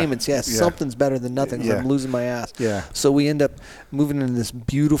notes. the Yeah. payments. Yes, Yeah. something's better than nothing 'cause Yeah. I'm losing my ass. Yeah. So we end up moving into this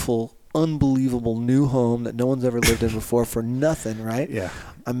beautiful, unbelievable new home that no one's ever lived in before for nothing, right? Yeah.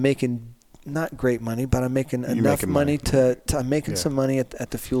 I'm making not great money, but I'm making You're enough making money money. to I'm making Yeah. some money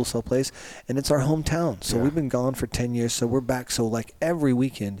at the fuel cell place, and it's our hometown. So Yeah. we've been gone for 10 years, so we're back. So like every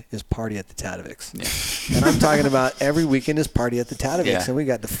weekend is party at the Tadevic's. Yeah. And I'm talking about every weekend is party at the Tadevic's, Yeah. and we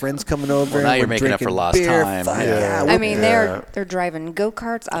got the friends coming over. Well, now and you're we're making up for drinking lost beer. time. Fuck, Yeah. I mean, Yeah. they're driving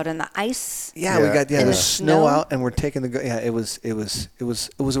go-karts out in the ice. Yeah, we got In the the snow snow. out, and we're taking the yeah. It was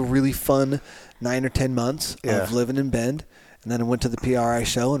a really fun 9 or 10 months Yeah. of living in Bend, and then I went to the PRI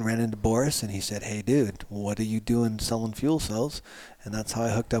show and ran into Boris, and he said, "Hey, dude, what are you doing selling fuel cells?" And that's how I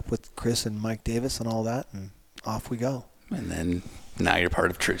hooked up with Chris and Mike Davis and all that, and off we go. And then now you're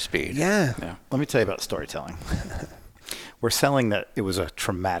part of True Speed. Yeah, Yeah. Let me tell you about storytelling. We're selling that it was a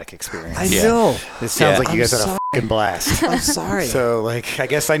traumatic experience. I Yeah. know. It sounds Yeah. like you guys had I'm a fucking blast. I'm sorry. So, like, I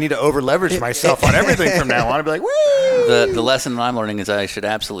guess I need to over leverage myself on everything from now on. I'd be like, woo! The lesson I'm learning is I should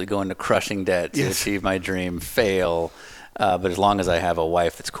absolutely go into crushing debt to Yes. achieve my dream, fail. But as long as I have a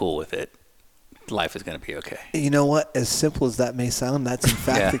wife that's cool with it, life is going to be okay. You know what? As simple as that may sound, that's in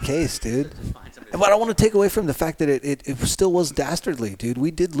fact Yeah. the case, dude. But I want to take away from the fact that it still was dastardly, dude. We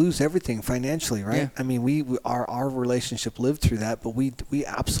did lose everything financially, right? Yeah. I mean, our relationship lived through that, but we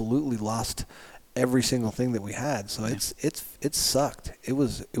absolutely lost every single thing that we had. So it sucked. It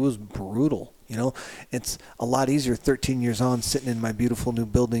was brutal. You know, it's a lot easier 13 years on sitting in my beautiful new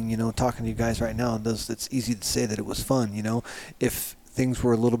building, you know, talking to you guys right now. It's easy to say that it was fun, you know. If things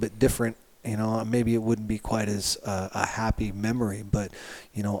were a little bit different, you know, maybe it wouldn't be quite as a happy memory, but,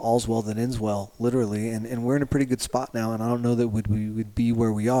 you know, all's well that ends well, literally. And we're in a pretty good spot now, and I don't know that we would be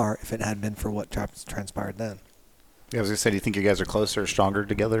where we are if it had been for what transpired then. Yeah, I was going to say, do you think you guys are closer or stronger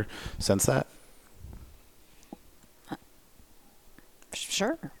together since that?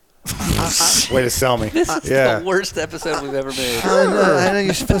 Sure. Way to sell me. This is the worst episode we've ever made. I know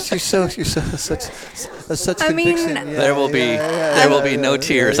you're supposed to. You're such I mean, conviction. Yeah, There will be no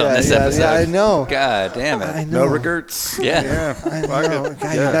tears on this episode. Yeah, I know. God damn it. I know. No regrets. Yeah. I know.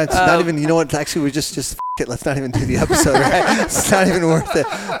 God, Yeah. that's not even. You know what? Actually, we just f- it. Let's not even do the episode. Right? It's not even worth it.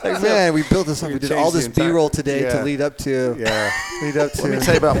 Like, man, we built this up. We did all changed the this entire- B-roll today Yeah. to lead up to. Yeah. Lead up to. Let me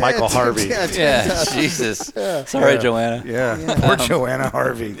tell you about Michael Harvey. Yeah, Jesus. Sorry, Joanna. Yeah. Poor Joanna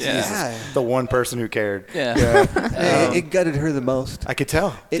Harvey. Yeah. Jesus. Yeah. The one person who cared. Yeah. It gutted her the most. I could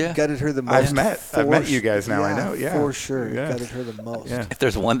tell. It Yeah. gutted her the most. I've met you guys now, I know, yeah. For sure. Yeah. It gutted her the most. Yeah. If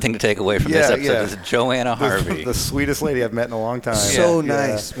there's one thing to take away from this Yeah, episode, yeah. it's Joanna Harvey. The sweetest lady I've met in a long time. So Yeah.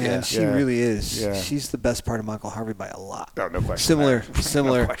 nice, man. Yeah. She Yeah. really is. Yeah. She's the best part of Michael Harvey by a lot. Oh, no question.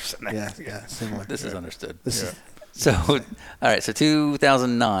 Similar. No question there. Yeah, similar. This is understood. This is So, all right. So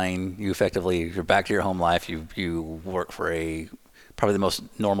 2009, you're back to your home life. You work for probably the most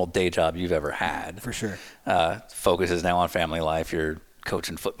normal day job you've ever had. for sure. Focus is now on family life. You're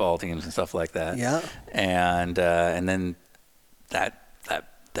coaching football teams and stuff like that. Yeah. And then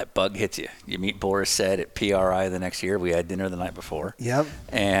that bug hits you. You meet Boris Said at PRI the next year. We had dinner the night before. Yep.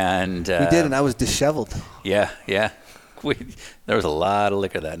 And We did, and I was disheveled. Yeah. There was a lot of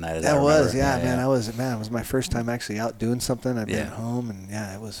liquor that night. as I That was, remember. yeah, man. It was my first time actually out doing something. I've been Yeah. at home, and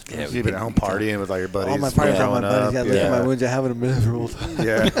yeah, it was. Yeah, You've been at home partying with all your buddies. all my parties, all my growing buddies. up. Yeah, look at my wounds. I have a miserable time.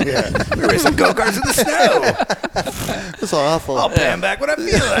 Yeah. We race some go-karts in the snow. It's awful. I'll pan back when I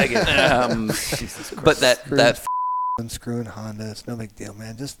feel like it. But that Unscrewing Honda, it's no big deal,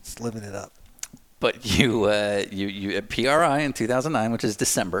 man. Just living it up. But you at PRI in 2009, which is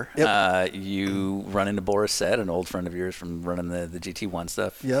December, Yep. you run into Boris Said, an old friend of yours from running the GT1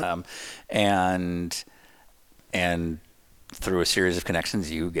 stuff. Yep. And through a series of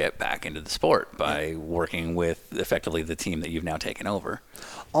connections, you get back into the sport by working with effectively the team that you've now taken over.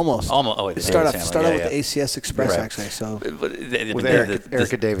 Almost. Oh, wait, Start off yeah. with the ACS Express, Right. actually. So With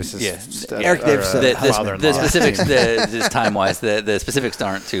Erica Davis's stuff. Eric Davis, the specifics, just time-wise, the specifics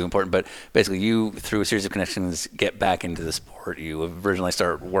aren't too important. But basically, you, through a series of connections, get back into the sport. You originally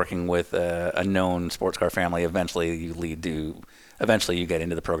start working with a known sports car family. Eventually, you get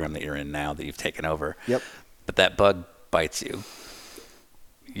into the program that you're in now that you've taken over. Yep. But that bug bites you.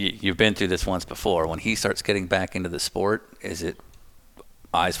 You've been through this once before. When he starts getting back into the sport, is it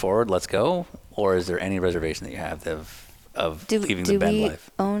eyes forward, let's go, or is there any reservation that you have of leaving the Bend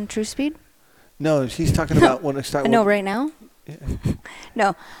life? Do we own True Speed? No, he's talking about when I start. No, right now. Yeah.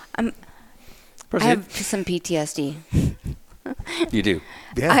 No, I Proceed. have some PTSD. You do.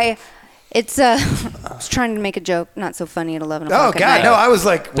 Yeah. I was trying to make a joke, not so funny at 11 o'clock Oh at God, night. no! I was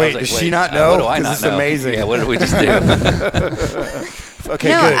like, wait, does she not know? What do I 'Cause not it's know? amazing. Yeah, what did we just do? Okay,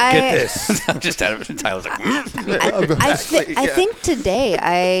 No, good. Get this. I'm just out of Tyler's like, I think today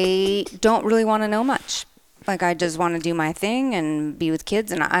I don't really want to know much. Like I just want to do my thing and be with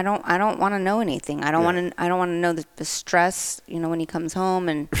kids, and I don't want to know anything. I don't want to know the stress. When he comes home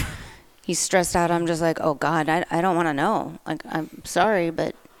and he's stressed out, I'm just like, oh God, I don't want to know. Like I'm sorry,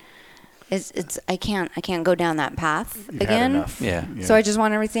 but it's I can't go down that path You've again. had enough. Yeah. So I just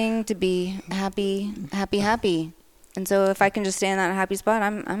want everything to be happy. And so if I can just stay in that happy spot,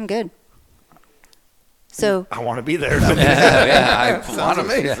 I'm good. So I want to be there. Sounds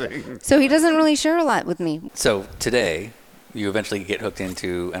amazing. so he doesn't really share a lot with me. So today, you eventually get hooked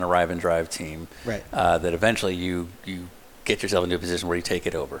into an arrive and drive team. Right. That eventually you get yourself into a position where you take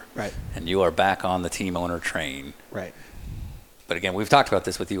it over. Right. And you are back on the team owner train. Right. But again, we've talked about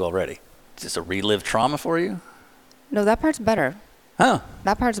this with you already. Is this a relived trauma for you? No, that part's better. Huh.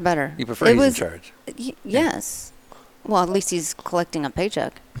 That part's better. You prefer he's in charge? Yes. Well, at least he's collecting a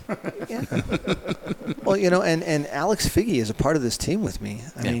paycheck. Well, and Alex Figge is a part of this team with me.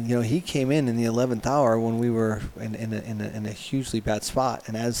 I mean, he came in the 11th hour when we were in a hugely bad spot.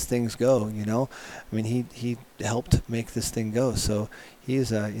 And as things go, I mean, he helped make this thing go. So he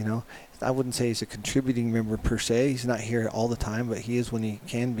is I wouldn't say he's a contributing member per se. He's not here all the time, but he is when he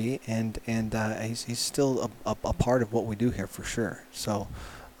can be. And he's still a part of what we do here for sure. So,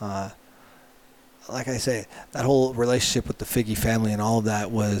 like I say, that whole relationship with the Figge family and all of that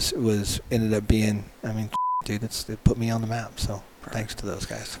was ended up being, I mean, dude, it put me on the map. So thanks to those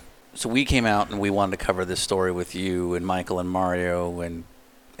guys. So we came out and we wanted to cover this story with you and Michael and Mario and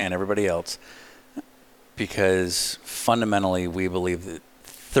everybody else because fundamentally we believe that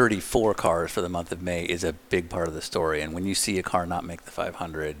 34 cars for the month of May is a big part of the story. And when you see a car not make the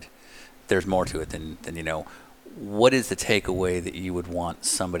 500, there's more to it than you know. What is the takeaway that you would want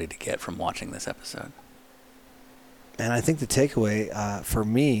somebody to get from watching this episode? And I think the takeaway for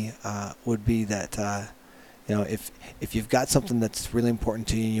me would be that if you've got something that's really important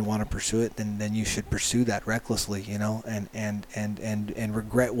to you and you want to pursue it, then you should pursue that recklessly, and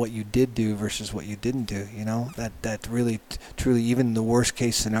regret what you did do versus what you didn't do. That really truly, even the worst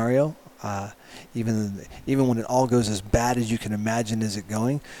case scenario, even when it all goes as bad as you can imagine is it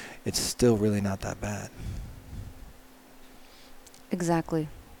going, it's still really not that bad. Exactly.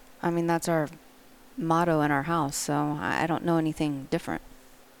 I mean, that's our motto in our house, so I don't know anything different.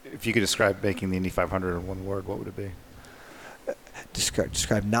 If you could describe making the Indy 500 in one word, what would it be?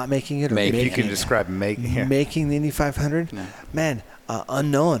 Describe not making it, or if you could describe making the Indy 500. No. Man,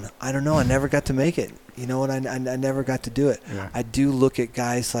 unknown. I don't know. I never got to make it. You know what? I never got to do it. Yeah. I do look at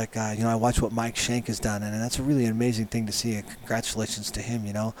guys like I watch what Mike Shank has done, and that's a really amazing thing to see. And congratulations to him.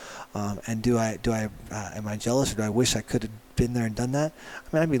 And am I jealous, or do I wish I could have been there and done that?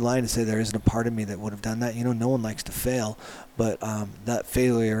 I mean, I'd be lying to say there isn't a part of me that would have done that. No one likes to fail, but that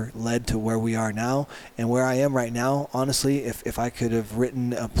failure led to where we are now, and where I am right now. Honestly, if I could have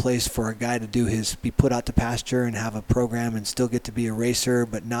written a place for a guy to be put out to pasture and have a program and still get to be a racer,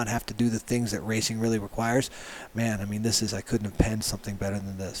 but not have to do the things that racing really requires, man, I mean, I couldn't have penned something better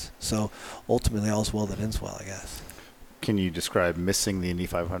than this. So ultimately, all's well that ends well, I guess. Can you describe missing the Indy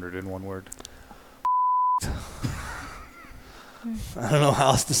 500 in one word? I don't know how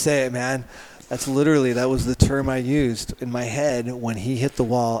else to say it, man. That was the term I used in my head when he hit the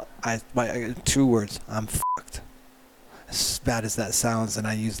wall. My 2 words: I'm fucked. As bad as that sounds, and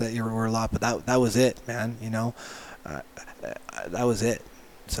I use that word a lot, but that was it, man. That was it.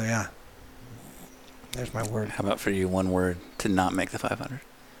 So yeah, there's my word. How about for you, one word to not make the 500?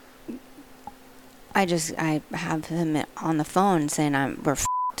 I have him on the phone saying we're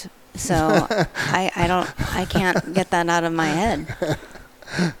f***ed. So I can't get that out of my head.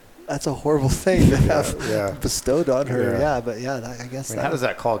 that's a horrible thing to have bestowed on her. Yeah, but I guess. How does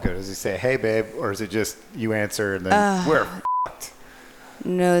that call go? Does he say, "Hey, babe," or is it just you answer and then we're f***ed?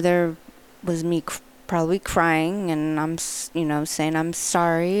 No, there was me probably crying, and I'm, saying I'm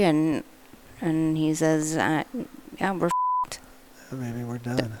sorry, and he says, "Yeah, we're f***ed." Maybe we're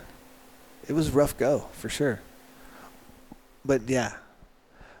done. It was a rough go for sure, but yeah.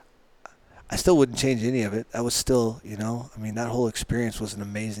 I still wouldn't change any of it. I was still, that whole experience was an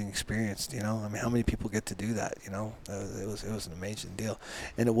amazing experience, how many people get to do that, It was an amazing deal.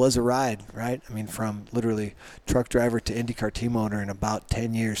 And it was a ride, right? From literally truck driver to IndyCar team owner in about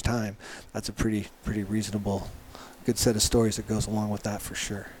 10 years' time. That's a pretty reasonable, good set of stories that goes along with that for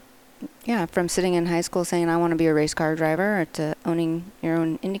sure. Yeah, from sitting in high school saying I want to be a race car driver to owning your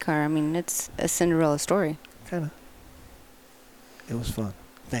own IndyCar. It's a Cinderella story. Kind of. It was fun.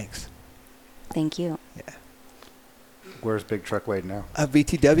 Thanks. Thank you. Yeah. Where's Big Truck Wade now?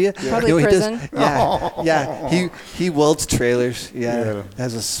 BTW? Probably prison. He welds trailers. Yeah.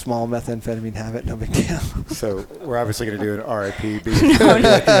 Has a small methamphetamine habit. No big deal. So we're obviously going to do an RIP.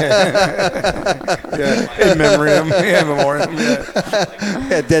 In memoriam. Yeah, memoriam.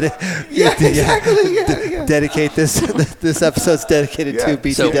 Dedicate this episode's dedicated to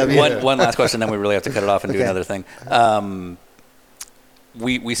BTW. So one last question, then we really have to cut it off and do another thing.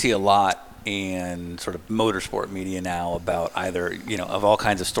 We see a lot in sort of motorsport media now about either, of all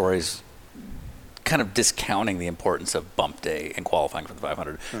kinds of stories kind of discounting the importance of bump day and qualifying for the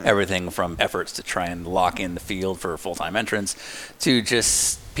 500. Right. Everything from efforts to try and lock in the field for full-time entrance to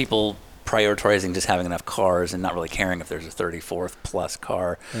just people prioritizing just having enough cars and not really caring if there's a 34th plus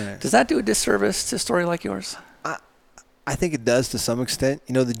car. Right. Does that do a disservice to a story like yours? I think it does to some extent.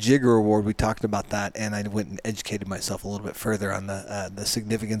 The Jigger Award, we talked about that, and I went and educated myself a little bit further on the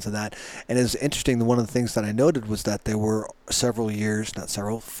significance of that. And it was interesting. One of the things that I noted was that there were a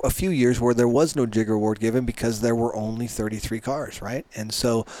few years where there was no Jigger Award given because there were only 33 cars, right? And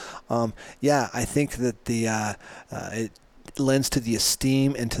so, I think that it lends to the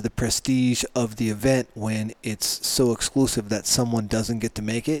esteem and to the prestige of the event when it's so exclusive that someone doesn't get to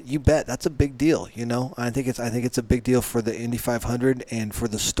make it. You bet that's a big deal. I think it's a big deal for the Indy 500 and for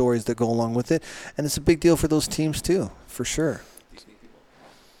the stories that go along with it, and it's a big deal for those teams too, for sure.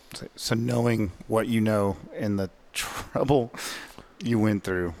 So knowing what you know and the trouble you went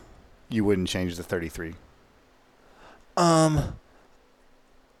through, you wouldn't change the 33.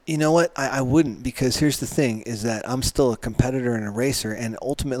 You know what? I wouldn't, because here's the thing, is that I'm still a competitor and a racer, and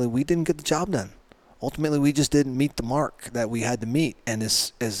ultimately we didn't get the job done. Ultimately, we just didn't meet the mark that we had to meet. And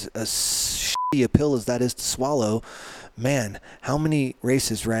as shitty a pill as that is to swallow, man, how many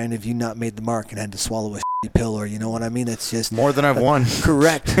races, Ryan, have you not made the mark and had to swallow a shitty pill? Or, you know what I mean? It's just more than I've won.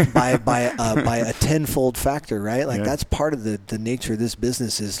 Correct. by a tenfold factor, right? Like that's part of the nature of this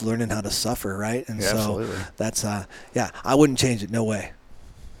business is learning how to suffer, right? And so absolutely. That's I wouldn't change it. No way.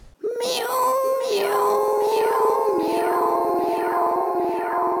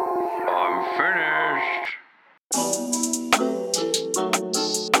 I'm finished.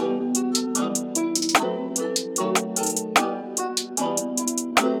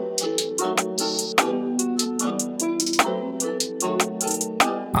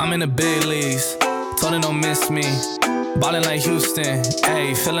 I'm in the big leagues, told her don't miss me. Ballin' like Houston,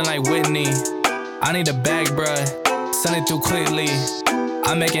 ayy, feeling like Whitney. I need a bag, bruh, send it through quickly.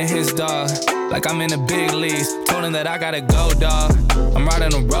 I'm making his dog, like I'm in the big leagues. Told him that I gotta go, dog. I'm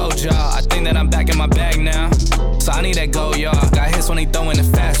riding the road, y'all. I think that I'm back in my bag now. So I need that go, y'all. Got hits when he throwing the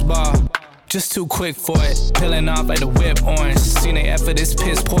fastball. Just too quick for it, peeling off like the whip orange. Seen they effort, this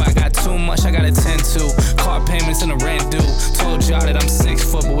piss poor. I got too much, I gotta tend to. Car payments and the rent due. Told y'all that I'm 6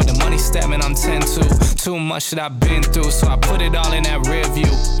 foot, but with the money stabbing, I'm 10-2. Too much that I've been through, so I put it all in that rear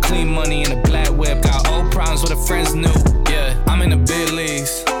view. Clean money in a black whip, got old problems with the friends new. Yeah, I'm in the big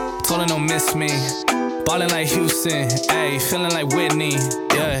leagues, told her don't miss me. Ballin' like Houston, ayy, feeling like Whitney.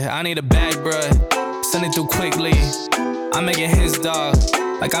 Yeah, I need a bag, bruh, send it through quickly. I'm making his dog,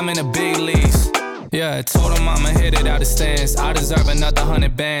 like I'm in the big leagues. Yeah, I told him I'ma hit it out of stands. I deserve another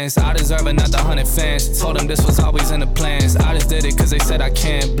 100 bands. I deserve another 100 fans. Told them this was always in the plans. I just did it cause they said I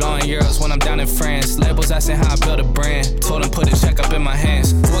can. Blowing euros when I'm down in France. Labels asking how I build a brand. Told them put a check up in my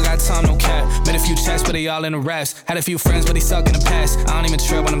hands. Boy got time, no cap. Made a few checks, but they all in the raps. Had a few friends, but they suck in the past. I don't even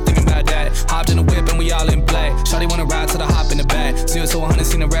trip when I'm thinking about that. Hopped in the whip and we all in black. Shawty wanna ride till the hop in the back. 0 to 100,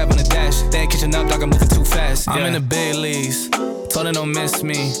 seen a rev on the dash. They ain't catching up, dog, I'm moving too fast. I'm in the big leagues. Told her don't miss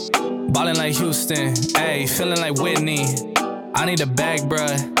me. Ballin' like Houston, ayy, feeling like Whitney. I need a bag,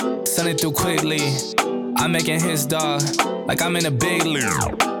 bruh, send it through quickly. I'm making his dog, like I'm in a big league.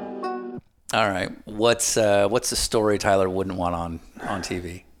 All right, what's the story Tyler wouldn't want on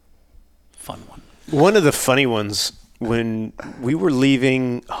TV? fun one. One of the funny ones, when we were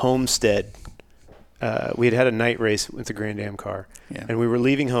leaving Homestead, we had a night race with the Grand Am car, and we were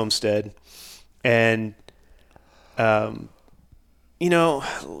leaving Homestead, and,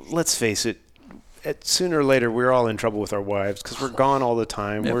 let's face it, sooner or later we're all in trouble with our wives because we're gone all the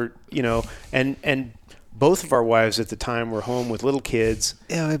time. Yep. We're, and both of our wives at the time were home with little kids.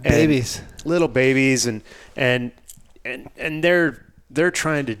 Yeah, with babies. Little babies, and they're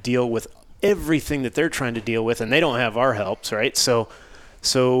trying to deal with everything that they're trying to deal with, and they don't have our helps, right? So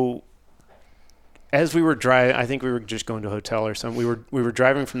as we were driving, I think we were just going to a hotel or something. We were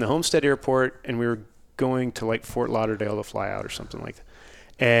driving from the Homestead Airport, and we were going to like Fort Lauderdale to fly out or something like that.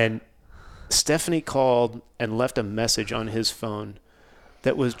 And Stephanie called and left a message on his phone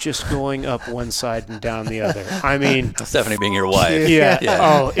that was just going up one side and down the other. I mean, Stephanie being your wife. Yeah.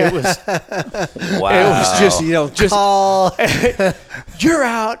 Oh, it was. Wow. It was just, call. You're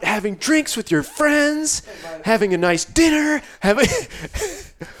out having drinks with your friends, having a nice dinner,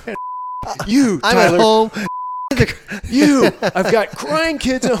 you, I'm Tyler, at home. I've got crying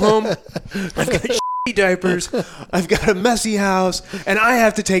kids at home. I've got shitty diapers. I've got a messy house, and I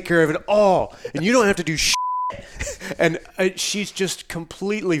have to take care of it all. And you don't have to do shit. And she's just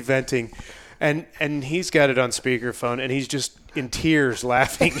completely venting, and he's got it on speakerphone, and he's just in tears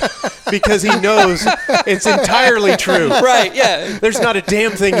laughing because he knows it's entirely true. Right, yeah. There's not a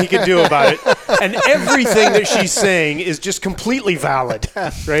damn thing he can do about it. And everything that she's saying is just completely valid,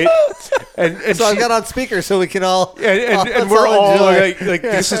 right? And So I've got on speaker so we can all... And we're all like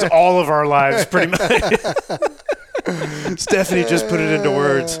this is all of our lives, pretty much. Stephanie just put it into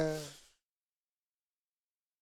words.